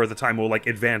before where the time will like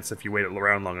advance if you wait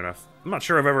around long enough. I'm not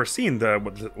sure I've ever seen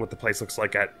what the place looks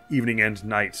like at evening and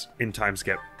night in time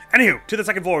skip. Anywho, to the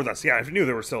 2nd floor with us. Yeah, I knew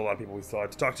there were still a lot of people we still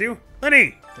had to talk to.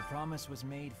 Lenny! The promise was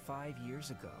made 5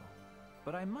 years ago,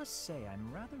 but I must say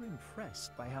I'm rather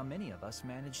impressed by how many of us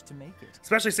managed to make it.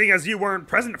 Especially seeing as you weren't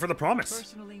present for the promise.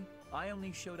 Personally, I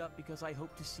only showed up because I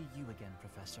hope to see you again,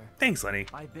 Professor. Thanks, Lenny.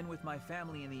 I've been with my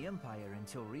family in the Empire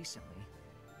until recently.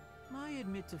 I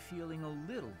admit to feeling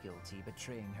a little guilty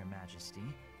betraying Her Majesty,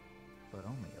 but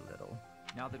only a little.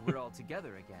 Now that we're all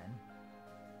together again,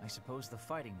 I suppose the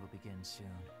fighting will begin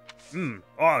soon.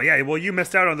 Oh, yeah, well, you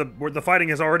missed out on where the fighting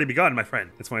has already begun, my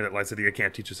friend. It's funny that Lycidia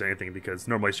can't teach us anything because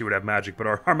normally she would have magic, but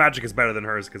our magic is better than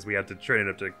hers because we had to train it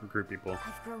up to recruit people.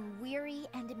 I've grown weary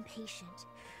and impatient.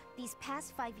 These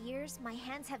past 5 years, my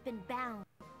hands have been bound.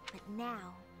 But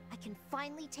now, I can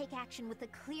finally take action with a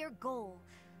clear goal.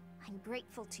 I'm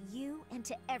grateful to you and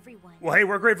to everyone. Well, hey,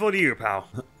 we're grateful to you, pal.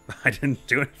 I didn't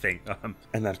do anything.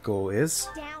 And that goal is?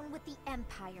 Down with the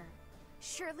Empire.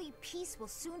 Surely peace will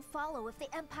soon follow if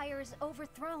the Empire is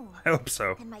overthrown. I hope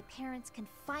so. And my parents can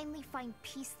finally find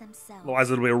peace themselves.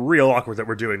 Otherwise, it'll be real awkward that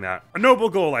we're doing that. A noble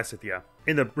goal, I said, yeah.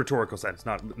 In the rhetorical sense,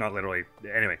 not literally.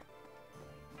 Anyway.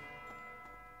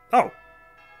 Oh.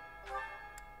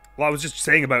 Well, I was just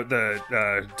saying about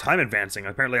the time advancing.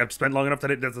 Apparently, I've spent long enough that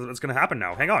it's going to happen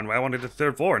now. Hang on, I want to get to the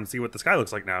 3rd floor and see what the sky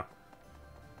looks like now.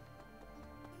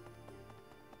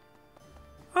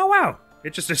 Oh, wow.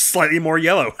 It's just slightly more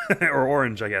yellow. Or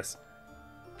orange, I guess.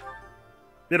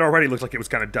 It already looked like it was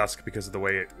kind of dusk because of the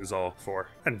way it was all for.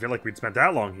 I didn't feel like we'd spent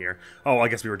that long here. Oh, I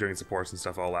guess we were doing supports and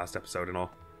stuff all last episode and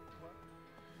all.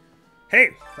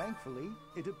 Hey! Thankfully,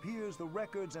 it appears the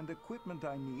records and equipment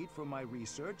I need for my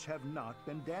research have not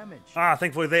been damaged. Ah,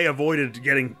 thankfully they avoided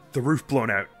getting the roof blown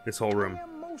out, this whole room. I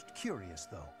am most curious,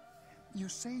 though. You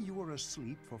say you were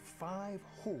asleep for 5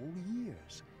 whole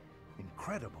years.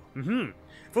 Incredible. Mm-hmm.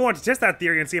 If we want to test that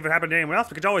theory and see if it happened to anyone else,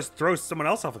 we could always throw someone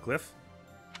else off a cliff.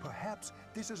 Perhaps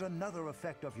this is another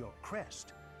effect of your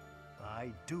crest.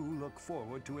 I do look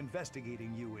forward to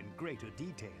investigating you in greater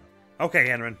detail. Okay,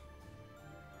 Henry.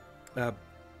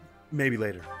 Maybe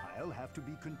later. I'll have to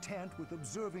be content with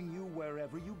observing you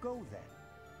wherever you go then.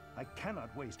 I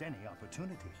cannot waste any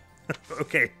opportunity.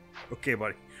 Okay. Okay,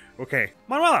 buddy. Okay.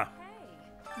 Manuela!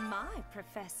 Hey, my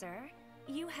professor.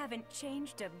 You haven't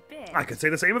changed a bit. I could say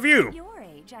the same of you. At your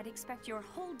age, I'd expect your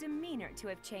whole demeanor to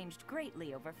have changed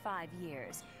greatly over 5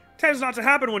 years. Tends not to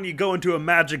happen when you go into a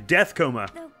magic death coma.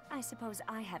 Though I suppose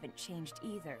I haven't changed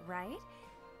either, right?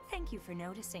 Thank you for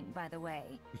noticing, by the way.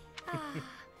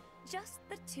 Just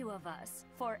the 2 of us,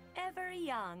 forever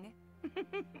young.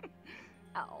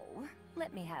 Oh,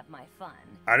 let me have my fun.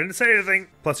 I didn't say anything.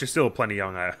 Plus, you're still plenty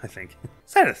young, I think.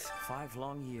 Zenith! 5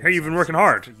 long years. Hey, you've been working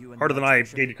hard. Harder than I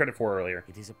gave you credit for earlier.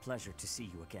 It is a pleasure to see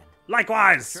you again.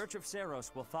 Likewise! The Church of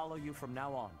Seiros will follow you from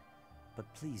now on.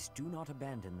 But please do not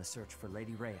abandon the search for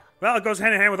Lady Rhea. Well, it goes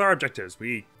hand in hand with our objectives.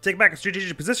 We take back a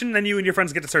strategic position, then you and your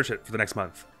friends get to search it for the next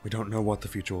month. We don't know what the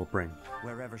future will bring.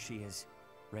 Wherever she is,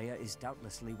 Rhea is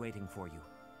doubtlessly waiting for you.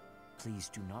 Please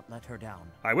do not let her down.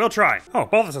 I will try. Oh,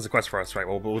 Balthus has a quest for us, right?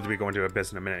 Well, we'll be going to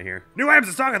Abyss in a minute here. New items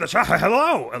in stock at the shop.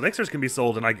 Hello! Elixirs can be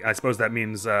sold, and I suppose that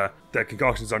means the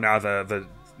concoctions are now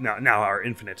now are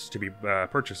infinite to be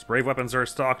purchased. Brave weapons are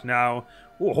stocked now.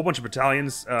 Ooh, a whole bunch of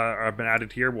battalions have been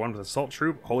added here. One with Assault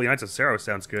Troop. Holy Knights of Seiros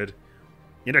sounds good.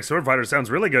 Index Sword Fighter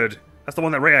sounds really good. That's the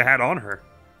one that Rhea had on her.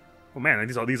 Oh man,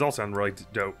 these all sound really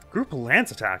dope. Group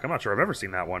Lance Attack. I'm not sure I've ever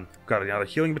seen that one. Got any other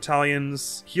healing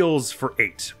battalions. Heals for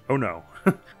 8. Oh no.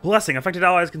 Blessing. Affected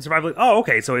allies can survive. Oh,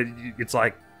 okay. So it's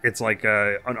like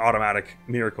an automatic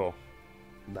miracle.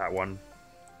 That one.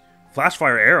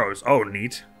 Flashfire arrows. Oh,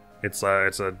 neat. It's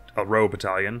a row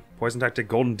battalion. Poison tactic.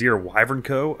 Golden Deer Wyvern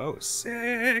Co. Oh,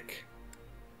 sick.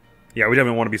 Yeah, we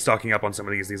definitely want to be stocking up on some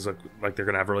of these. These look like they're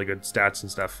gonna have really good stats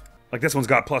and stuff. Like this one's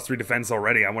got +3 defense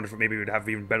already. I wonder if maybe we'd have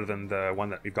even better than the one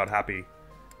that we've got Happy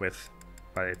with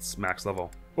by its max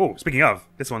level. Oh, speaking of,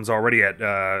 this one's already at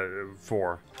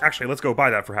 4. Actually, let's go buy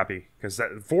that for Happy, because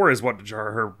 4 is what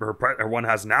her one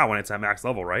has now when it's at max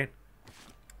level, right?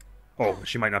 Oh,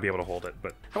 she might not be able to hold it,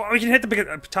 but we can hit the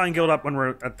battalion guild up when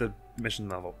we're at the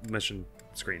mission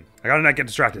screen. I gotta not get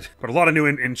distracted. But a lot of new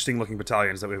interesting looking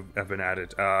battalions that have been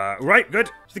added. Right, good.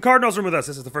 The Cardinal's room with us.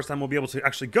 This is the first time we'll be able to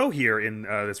actually go here in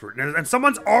this route. And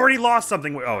someone's already lost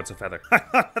something. Oh, it's a feather. I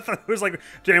thought it was like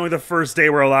genuinely the first day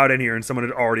we're allowed in here and someone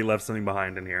had already left something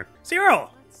behind in here. Cyril!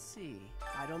 Let's see.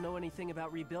 I don't know anything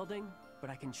about rebuilding, but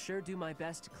I can sure do my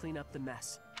best to clean up the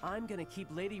mess. I'm gonna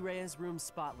keep Lady Rhea's room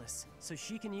spotless, so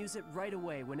she can use it right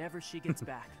away whenever she gets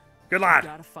back. Good lad. You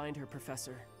gotta find her,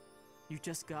 Professor. You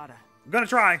just gotta. I'm gonna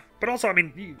try. But also, I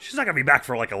mean, she's not gonna be back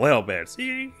for like a little bit. So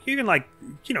you can like,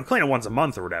 clean it once a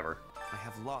month or whatever. I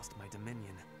have lost my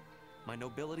dominion. My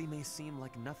nobility may seem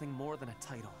like nothing more than a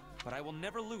title, but I will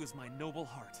never lose my noble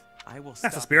heart. I will That's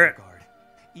stop the spirit. my guard,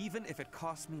 even if it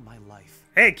costs me my life.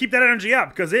 Hey, keep that energy up,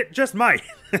 because it just might.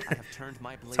 I have turned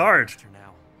my blade It's hard. against her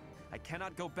now. I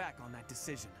cannot go back on that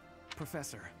decision.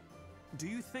 Professor, do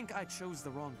you think I chose the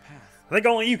wrong path? I think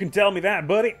only you can tell me that,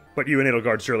 buddy. But you and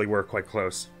Edelgard surely were quite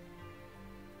close.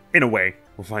 In a way.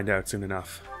 We'll find out soon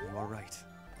enough. You are right.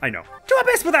 I know. To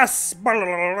Abyss with us!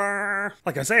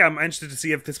 Like I say, I'm interested to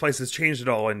see if this place has changed at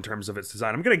all in terms of its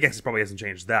design. I'm gonna guess it probably hasn't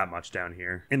changed that much down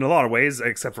here. In a lot of ways,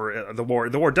 except for the war.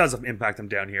 The war does impact them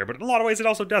down here, but in a lot of ways it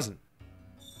also doesn't.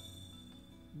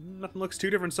 Nothing looks too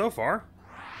different so far.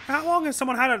 How long has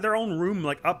someone had their own room,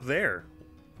 like, up there?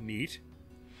 Neat.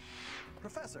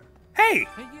 Professor. Hey!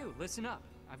 Hey you, listen up.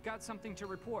 I've got something to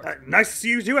report. Nice to see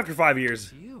you too after 5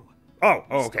 years. You. Oh,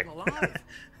 You're okay. still alive.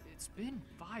 It's been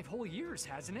 5 whole years,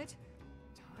 hasn't it?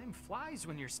 Time flies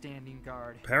when you're standing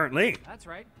guard. Apparently. That's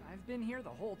right. I've been here the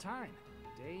whole time.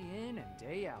 Day in and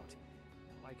day out.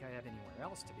 Not like I have anywhere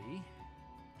else to be.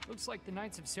 Looks like the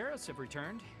Knights of Seros have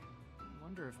returned. I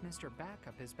wonder if Mr.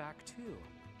 Backup is back too.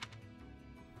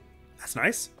 That's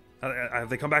nice. Have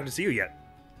they come back to see you yet?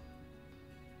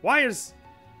 Why is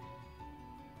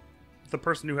the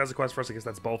person who has a quest for us, I guess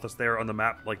that's Balthus there on the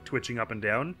map, like twitching up and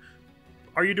down?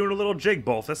 Are you doing a little jig,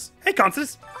 Balthus? Hey,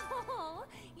 Constance! Oh,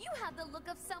 you have the look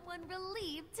of someone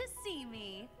relieved to see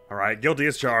me. Alright, guilty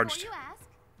as charged. Before you ask,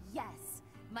 yes,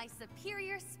 my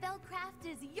superior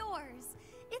spellcraft is yours.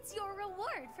 It's your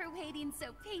reward for waiting so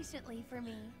patiently for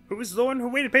me. Who was the one who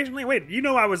waited patiently? Wait, you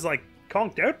know I was, like,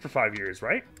 conked out for 5 years,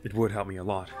 right? It would help me a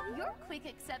lot. Your quick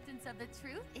acceptance of the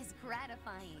truth is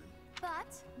gratifying,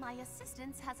 but my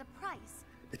assistance has a price.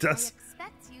 It does. I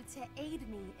expect you to aid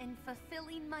me in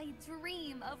fulfilling my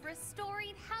dream of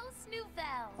restoring House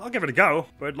Nouvelle. I'll give it a go,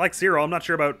 but like Cyril, I'm not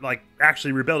sure about, like,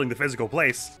 actually rebuilding the physical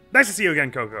place. Nice to see you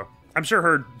again, Coco. I'm sure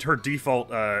her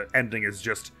default ending is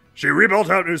just, she rebuilt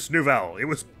House Nouvelle. It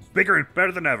was bigger and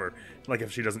better than ever. Like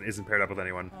if she isn't paired up with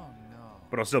anyone. Oh no.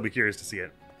 But I'll still be curious to see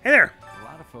it. Hey there! A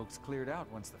lot of folks cleared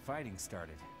out once the fighting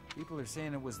started. People are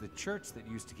saying it was the church that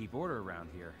used to keep order around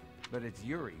here. But it's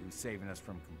Yuri who's saving us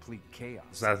from complete chaos.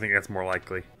 So I think that's more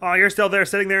likely. Oh, you're still there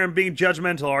sitting there and being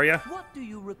judgmental, are you? What do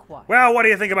you require? Well, what do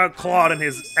you think about Claude and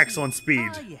his excellent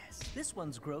speed? Ah, yes. This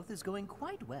one's growth is going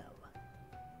quite well.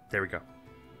 There we go.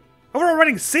 Overall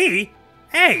rating C?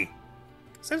 Hey!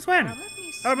 Since when? How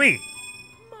about me?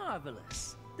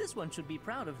 Marvelous. This one should be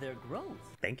proud of their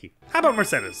growth. Thank you. How about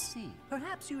Mercedes? See,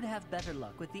 perhaps you'd have better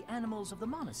luck with the animals of the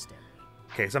monastery.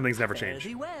 Okay, something's never Fare changed.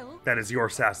 thee well. That is your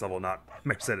sass level, not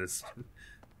Mercedes.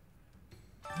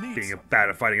 Being bad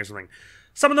at fighting or something.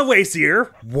 Summon the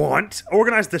Wastier. Want.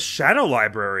 Organize the Shadow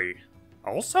Library.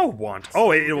 Also want.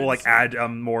 Oh, it will like add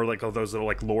more like those little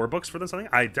like lore books for them something.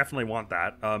 I definitely want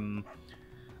that.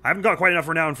 I haven't got quite enough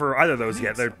renown for either of those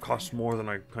yet. They cost more than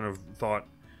I kind of thought.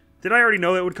 Did I already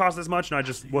know it would cost this much and I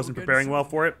just wasn't preparing well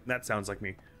for it? That sounds like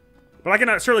me. But I can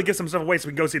certainly give some stuff away so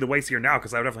we can go see the Wastier now,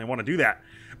 because I definitely want to do that.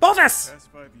 Balthus! The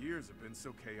past 5 years have been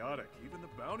so chaotic, even the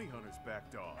bounty hunters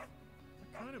backed off.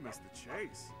 I kind of miss the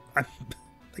chase. I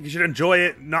think you should enjoy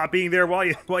it not being there while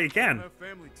you can. I don't have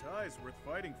family ties worth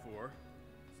fighting for,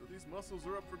 so these muscles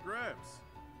are up for grabs.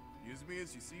 Use me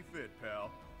as you see fit, pal.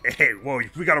 Hey, whoa,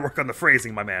 we gotta work on the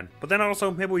phrasing, my man. But then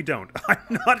also, maybe we don't.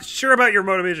 I'm not sure about your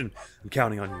motivation. I'm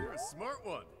counting on you. You're a smart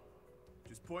one.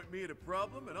 Just point me at a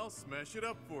problem and I'll smash it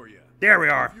up for you. There we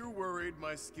are. If you're worried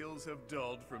my skills have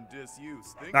dulled from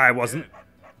disuse, think I wasn't. again.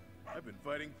 I've been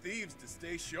fighting thieves to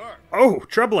stay sharp. Oh,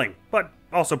 troubling, but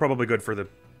also probably good for the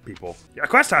people. Yeah,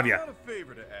 quest have ya? Got a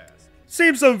favor to ask.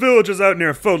 Seems some villages out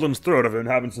near Fodlan's Throat have been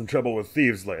having some trouble with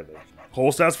thieves lately.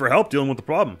 Holst asked for help dealing with the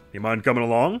problem. You mind coming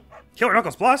along? Killer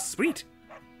Knuckles Plus? Sweet.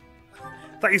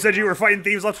 Thought you said you were fighting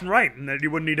thieves left and right and that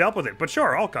you wouldn't need help with it, but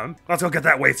sure, I'll come. Let's go get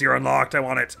that Wastier unlocked. I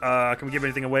want it. Can we give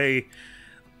anything away?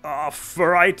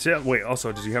 Right. Wait,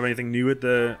 also, did you have anything new at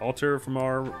the altar from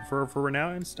for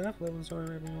renown and stuff? I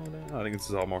think this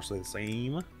is all mostly the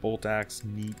same. Bolt axe,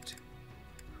 neat.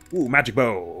 Ooh, magic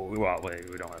bow. Well, wait,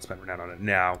 we don't want to spend renown on it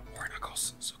now. War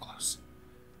Knuckles, so close.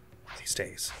 These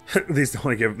days. These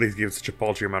give such a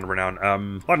paltry amount of renown. A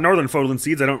lot of northern Fodlan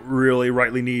seeds I don't really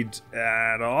rightly need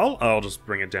at all. I'll just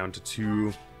bring it down to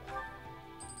 2.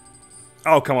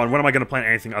 Oh, come on. When am I going to plant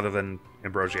anything other than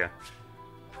ambrosia?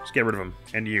 Just get rid of them.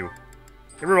 And you.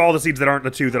 Get rid of all the seeds that aren't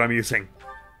the 2 that I'm using.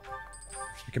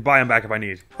 I can buy them back if I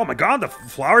need. Oh my god, the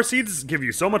flower seeds give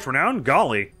you so much renown?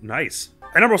 Golly. Nice.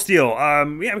 And Emerald Steel.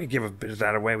 Yeah, we can give a bit of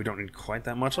that away. We don't need quite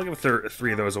that much. I'll give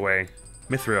 3 of those away.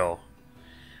 Mithril.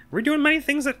 Are we doing many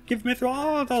things that give Mithril?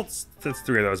 Oh, that's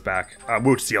 3 of those back.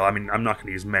 Woot Steel. I mean, I'm not going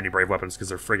to use many Brave Weapons because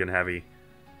they're friggin' heavy.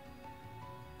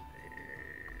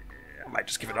 I might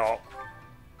just give it all.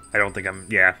 I don't think I'm...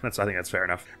 Yeah, I think that's fair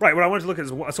enough. Right, what I wanted to look at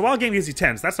is... So Wild Game gives you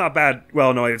 10s. That's not bad.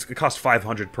 Well, no, it cost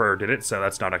 500 per, did it? So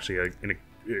that's not actually a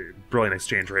brilliant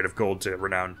exchange rate of gold to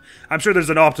renown. I'm sure there's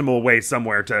an optimal way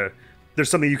somewhere to... There's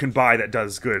something you can buy that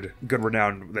does good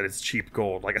renown that is cheap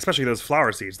gold. Like, especially those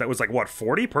flower seeds. That was like, what,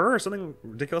 40 per or something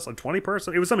ridiculous? Like 20 per?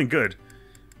 So it was something good.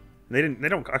 They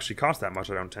don't actually cost that much,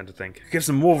 I don't tend to think. Give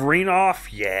some Wolverine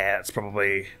off? Yeah, it's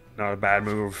probably not a bad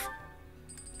move.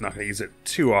 Not going to use it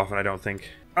too often, I don't think.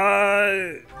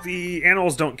 The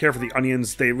animals don't care for the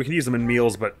onions. We can use them in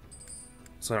meals, but...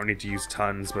 So I don't need to use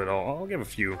tons, but I'll give a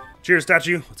few. Cheers,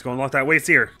 statue. Let's go unlock that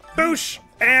Wastier. Boosh!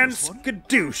 And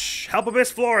skadoosh. Help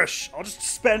Abyss flourish. I'll just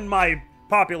spend my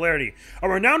popularity. A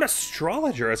renowned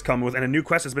astrologer has come with, and a new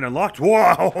quest has been unlocked.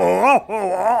 Whoa!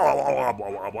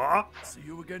 See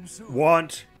you again soon.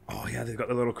 Want? Oh yeah, they've got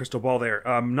the little crystal ball there.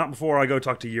 Not before I go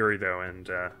talk to Yuri though,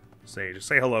 and just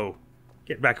say hello.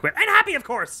 Get back quick. And Happy, of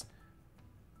course.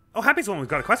 Oh, Happy's the one who's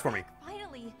got a quest for me.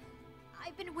 Finally!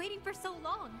 I've been waiting for so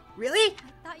long. Really?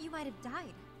 I thought you might have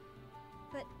died.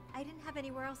 But I didn't have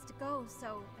anywhere else to go,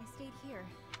 so I stayed here.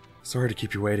 Sorry to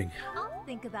keep you waiting. I'll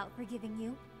think about forgiving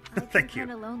you. I've Thank been you.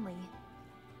 kinda lonely.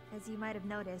 As you might have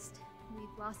noticed, we've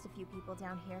lost a few people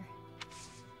down here.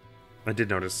 I did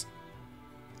notice.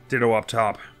 Ditto up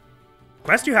top.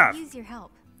 Quest you have! Use your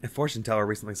help. A fortune teller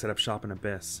recently set up shop in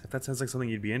Abyss. If that sounds like something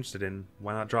you'd be interested in,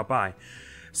 why not drop by?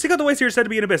 Seek out the ways here said to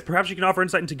be in Abyss. Perhaps you can offer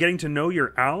insight into getting to know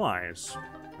your allies.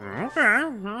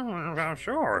 Okay,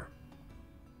 sure.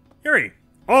 Yuri.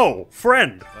 Oh,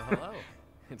 friend. Well, hello.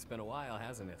 It's been a while,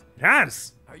 hasn't it? It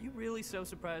has. Are you really so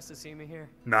surprised to see me here?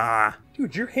 Nah.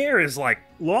 Dude, your hair is like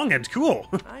long and cool.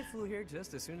 I flew here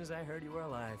just as soon as I heard you were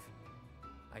alive.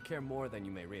 I care more than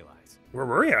you may realize. Where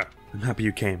were you? I'm happy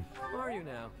you came. Are you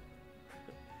now?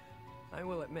 I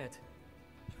will admit,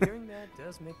 hearing that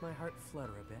does make my heart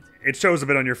flutter a bit. It shows a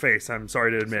bit on your face, I'm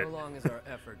sorry to admit. So long as our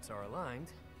efforts are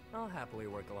aligned, I'll happily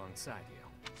work alongside you.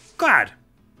 Glad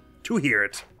to hear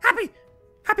it.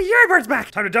 Happy Yuri Bird's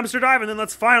back! Time to dumpster dive, and then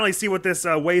let's finally see what this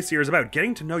Waste here is about.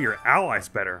 Getting to know your allies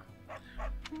better.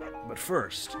 But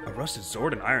first, a rusted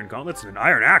sword, and iron gauntlets, and an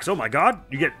iron axe. Oh my god!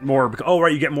 You get more. Oh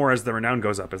right, you get more as the renown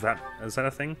goes up. Is that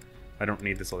a thing? I don't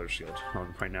need this other shield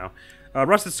right now.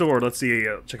 Rusted sword. Let's see.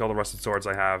 Check all the rusted swords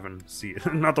I have and see.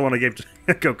 Not the one I gave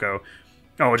to Coco.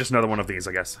 Oh, just another one of these,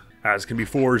 I guess. As can be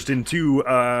forged into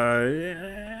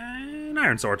an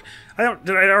iron sword. Did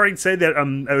I already say that?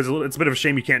 It's a bit of a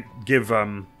shame you can't give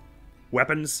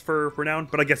weapons for renown,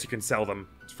 but I guess you can sell them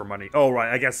for money. Oh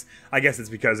right, I guess it's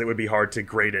because it would be hard to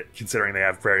grade it considering they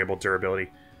have variable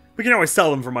durability. We can always sell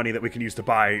them for money that we can use to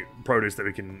buy produce that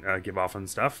we can give off and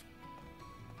stuff.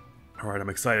 All right, I'm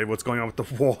excited. What's going on with the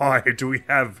why? Do we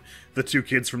have the two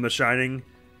kids from The Shining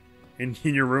in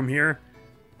your room here?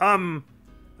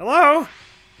 Hello?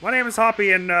 My name is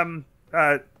Hoppy, and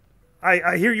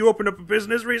I hear you opened up a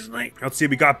business recently. Let's see,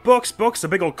 we got books, a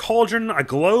big old cauldron, a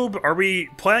globe. Are we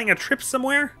planning a trip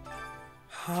somewhere?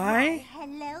 Hi?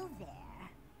 Hello there.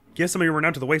 Give some of your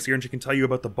renown to the Waste here, and she can tell you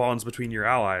about the bonds between your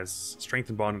allies.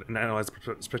 Strengthen bond and analyze the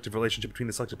prospective relationship between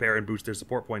the selected pair and boost their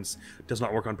support points. Does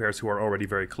not work on pairs who are already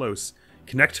very close.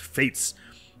 Connect fates,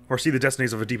 or see the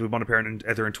destinies of a deeply bonded pair and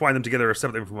either entwine them together or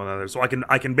separate them from one another. So I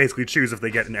can basically choose if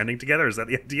they get an ending together. Is that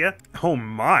the idea? Oh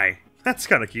my. That's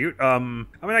kind of cute. I mean,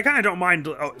 I kind of don't mind.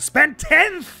 Oh, spend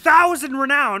 10,000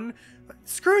 renown.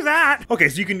 Screw that. Okay,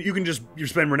 so you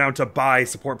spend renown to buy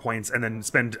support points and then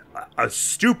spend a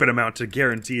stupid amount to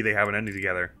guarantee they have an ending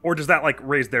together. Or does that like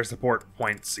raise their support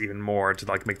points even more to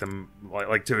like make them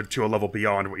like to a level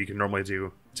beyond what you can normally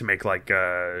do to make like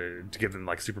to give them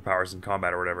like superpowers in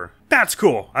combat or whatever? That's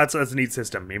cool. That's a neat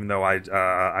system. Even though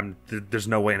there's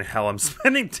no way in hell I'm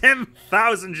spending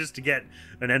 10,000 just to get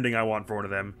an ending I want for one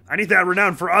of them. I need that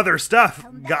renown for other stuff.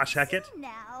 Gosh heck it.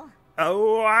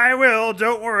 Oh, I will.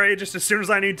 Don't worry. Just as soon as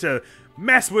I need to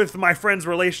mess with my friends'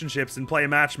 relationships and play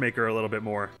Matchmaker a little bit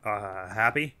more.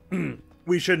 Happy?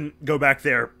 We shouldn't go back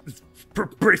there.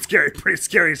 Pretty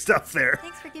scary stuff there.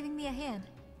 Thanks for giving me a hand.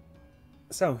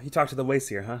 So, you talked to the Waste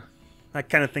here, huh? That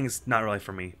kind of thing's not really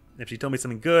for me. If she told me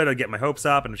something good, I'd get my hopes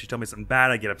up, and if she told me something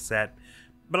bad, I'd get upset.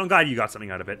 But I'm glad you got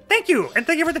something out of it. Thank you! And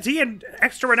thank you for the tea and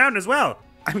extra renown as well.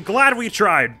 I'm glad we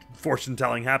tried,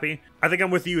 fortune-telling Happy. I think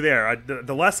I'm with you there.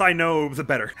 The less I know, the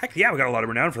better. Heck yeah, we got a lot of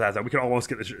renown for that, though. We could almost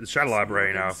get the Shadow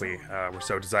Library now if we were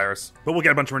so desirous. But we'll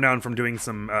get a bunch of renown from doing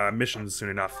some missions soon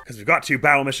enough. Because we've got 2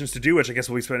 battle missions to do, which I guess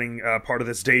we'll be spending part of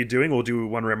this day doing. We'll do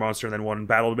 1 rare monster and then 1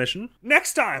 battle mission.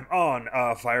 Next time on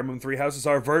Fire Emblem 3 Houses,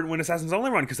 our Verdant Win Assassin's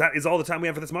Only run, because that is all the time we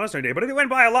have for this monastery day. But it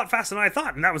went by a lot faster than I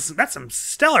thought, and that's some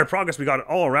stellar progress we got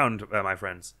all around, my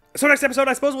friends. So next episode,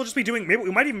 I suppose we'll just be doing, maybe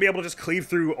we might even be able to just cleave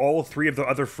through all 3 of the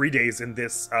other free days in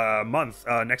this month,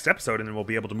 next episode, and then we'll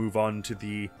be able to move on to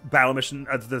the battle mission,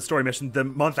 the story mission, the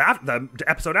month after, the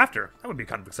episode after. That would be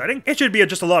kind of exciting. It should be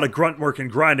just a lot of grunt work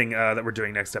and grinding that we're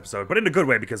doing next episode, but in a good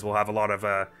way, because we'll have a lot of,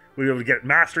 we'll be able to get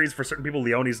masteries for certain people.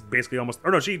 Leonie's basically almost,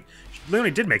 or no,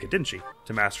 Leonie did make it, didn't she?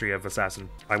 To mastery of Assassin.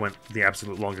 I went the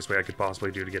absolute longest way I could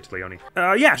possibly do to get to Leonie.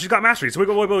 Yeah, she's got mastery, so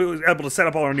we'll be able to set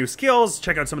up all our new skills,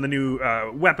 check out some of the new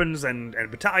weapons and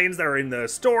battalions that are in the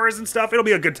stores and stuff. It'll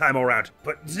be a good time all around.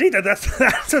 But Zita, that's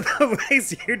what the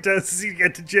Waste here does. You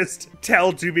get to just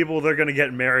tell 2 people they're gonna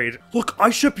get married. Look, I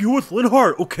ship you with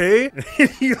Linhardt, okay?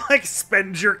 You like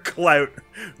spend your clout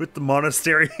with the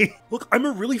monastery. Look, I'm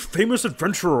a really famous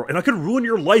adventurer. girl, and I could ruin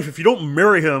your life if you don't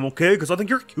marry him, okay? Because I think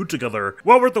you're cute together.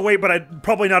 Well worth the wait, but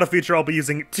probably not a feature I'll be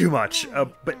using too much.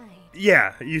 But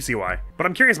yeah, you see why. But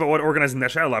I'm curious about what organizing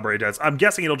that shadow library does. I'm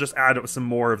guessing it'll just add some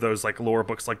more of those like lore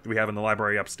books like we have in the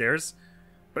library upstairs.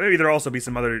 But maybe there'll also be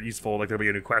some other useful, like there'll be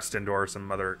a new quest and or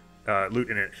some other loot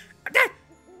in it.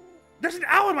 There's an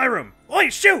owl in my room!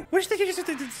 Wait, shoot! What do you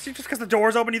think? Just because the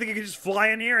door's open, you think you can just fly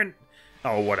in here and...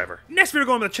 Oh, whatever. Next video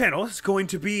going to the channel is going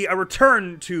to be a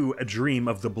return to A Dream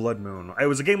of the Blood Moon. It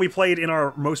was a game we played in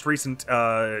our most recent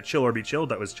Chill or Be Chilled.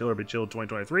 That was Chill or Be Chilled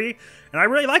 2023. And I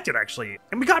really liked it, actually.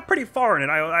 And we got pretty far in it.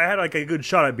 I had like a good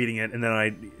shot at beating it, and then I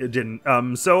didn't.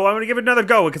 So I'm going to give it another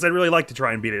go, because I'd really like to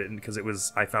try and beat it, and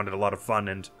because I found it a lot of fun,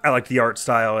 and I liked the art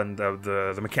style, and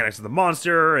the mechanics of the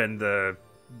monster, and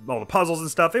all the puzzles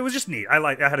and stuff. It was just neat.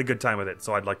 I had a good time with it,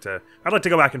 so I'd like to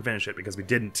go back and finish it because we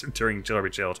didn't during Chill or Be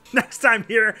Chilled. Next time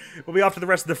here, we'll be off to the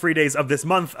rest of the free days of this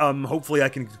month. Hopefully I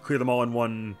can clear them all in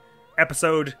one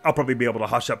episode. I'll probably be able to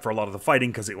hush up for a lot of the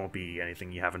fighting because it won't be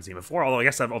anything you haven't seen before. Although I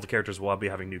guess all the characters will be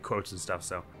having new quotes and stuff,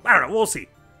 so I don't know. We'll see.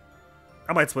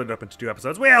 I might split it up into 2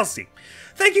 episodes. We'll see.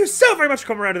 Thank you so very much for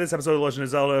coming around to this episode of The Legend of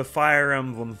Zelda Fire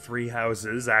Emblem Three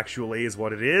Houses, actually, is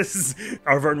what it is.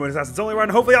 Our Verdant Assassin's only run.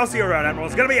 Hopefully I'll see you around.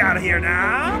 Admiral's gonna be out of here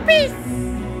now. Peace!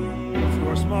 If you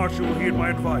are smart, you will heed my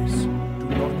advice. Do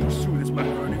not pursue this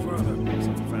matter any further.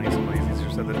 Something funny, somebody's easier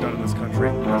said than done in this country.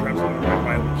 Perhaps we'll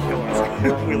right will kill us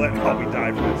if we let Hobby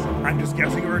die for this. I'm just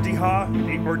guessing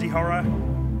Urdihara?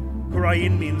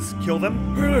 Hurain means kill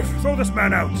them? Throw this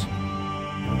man out!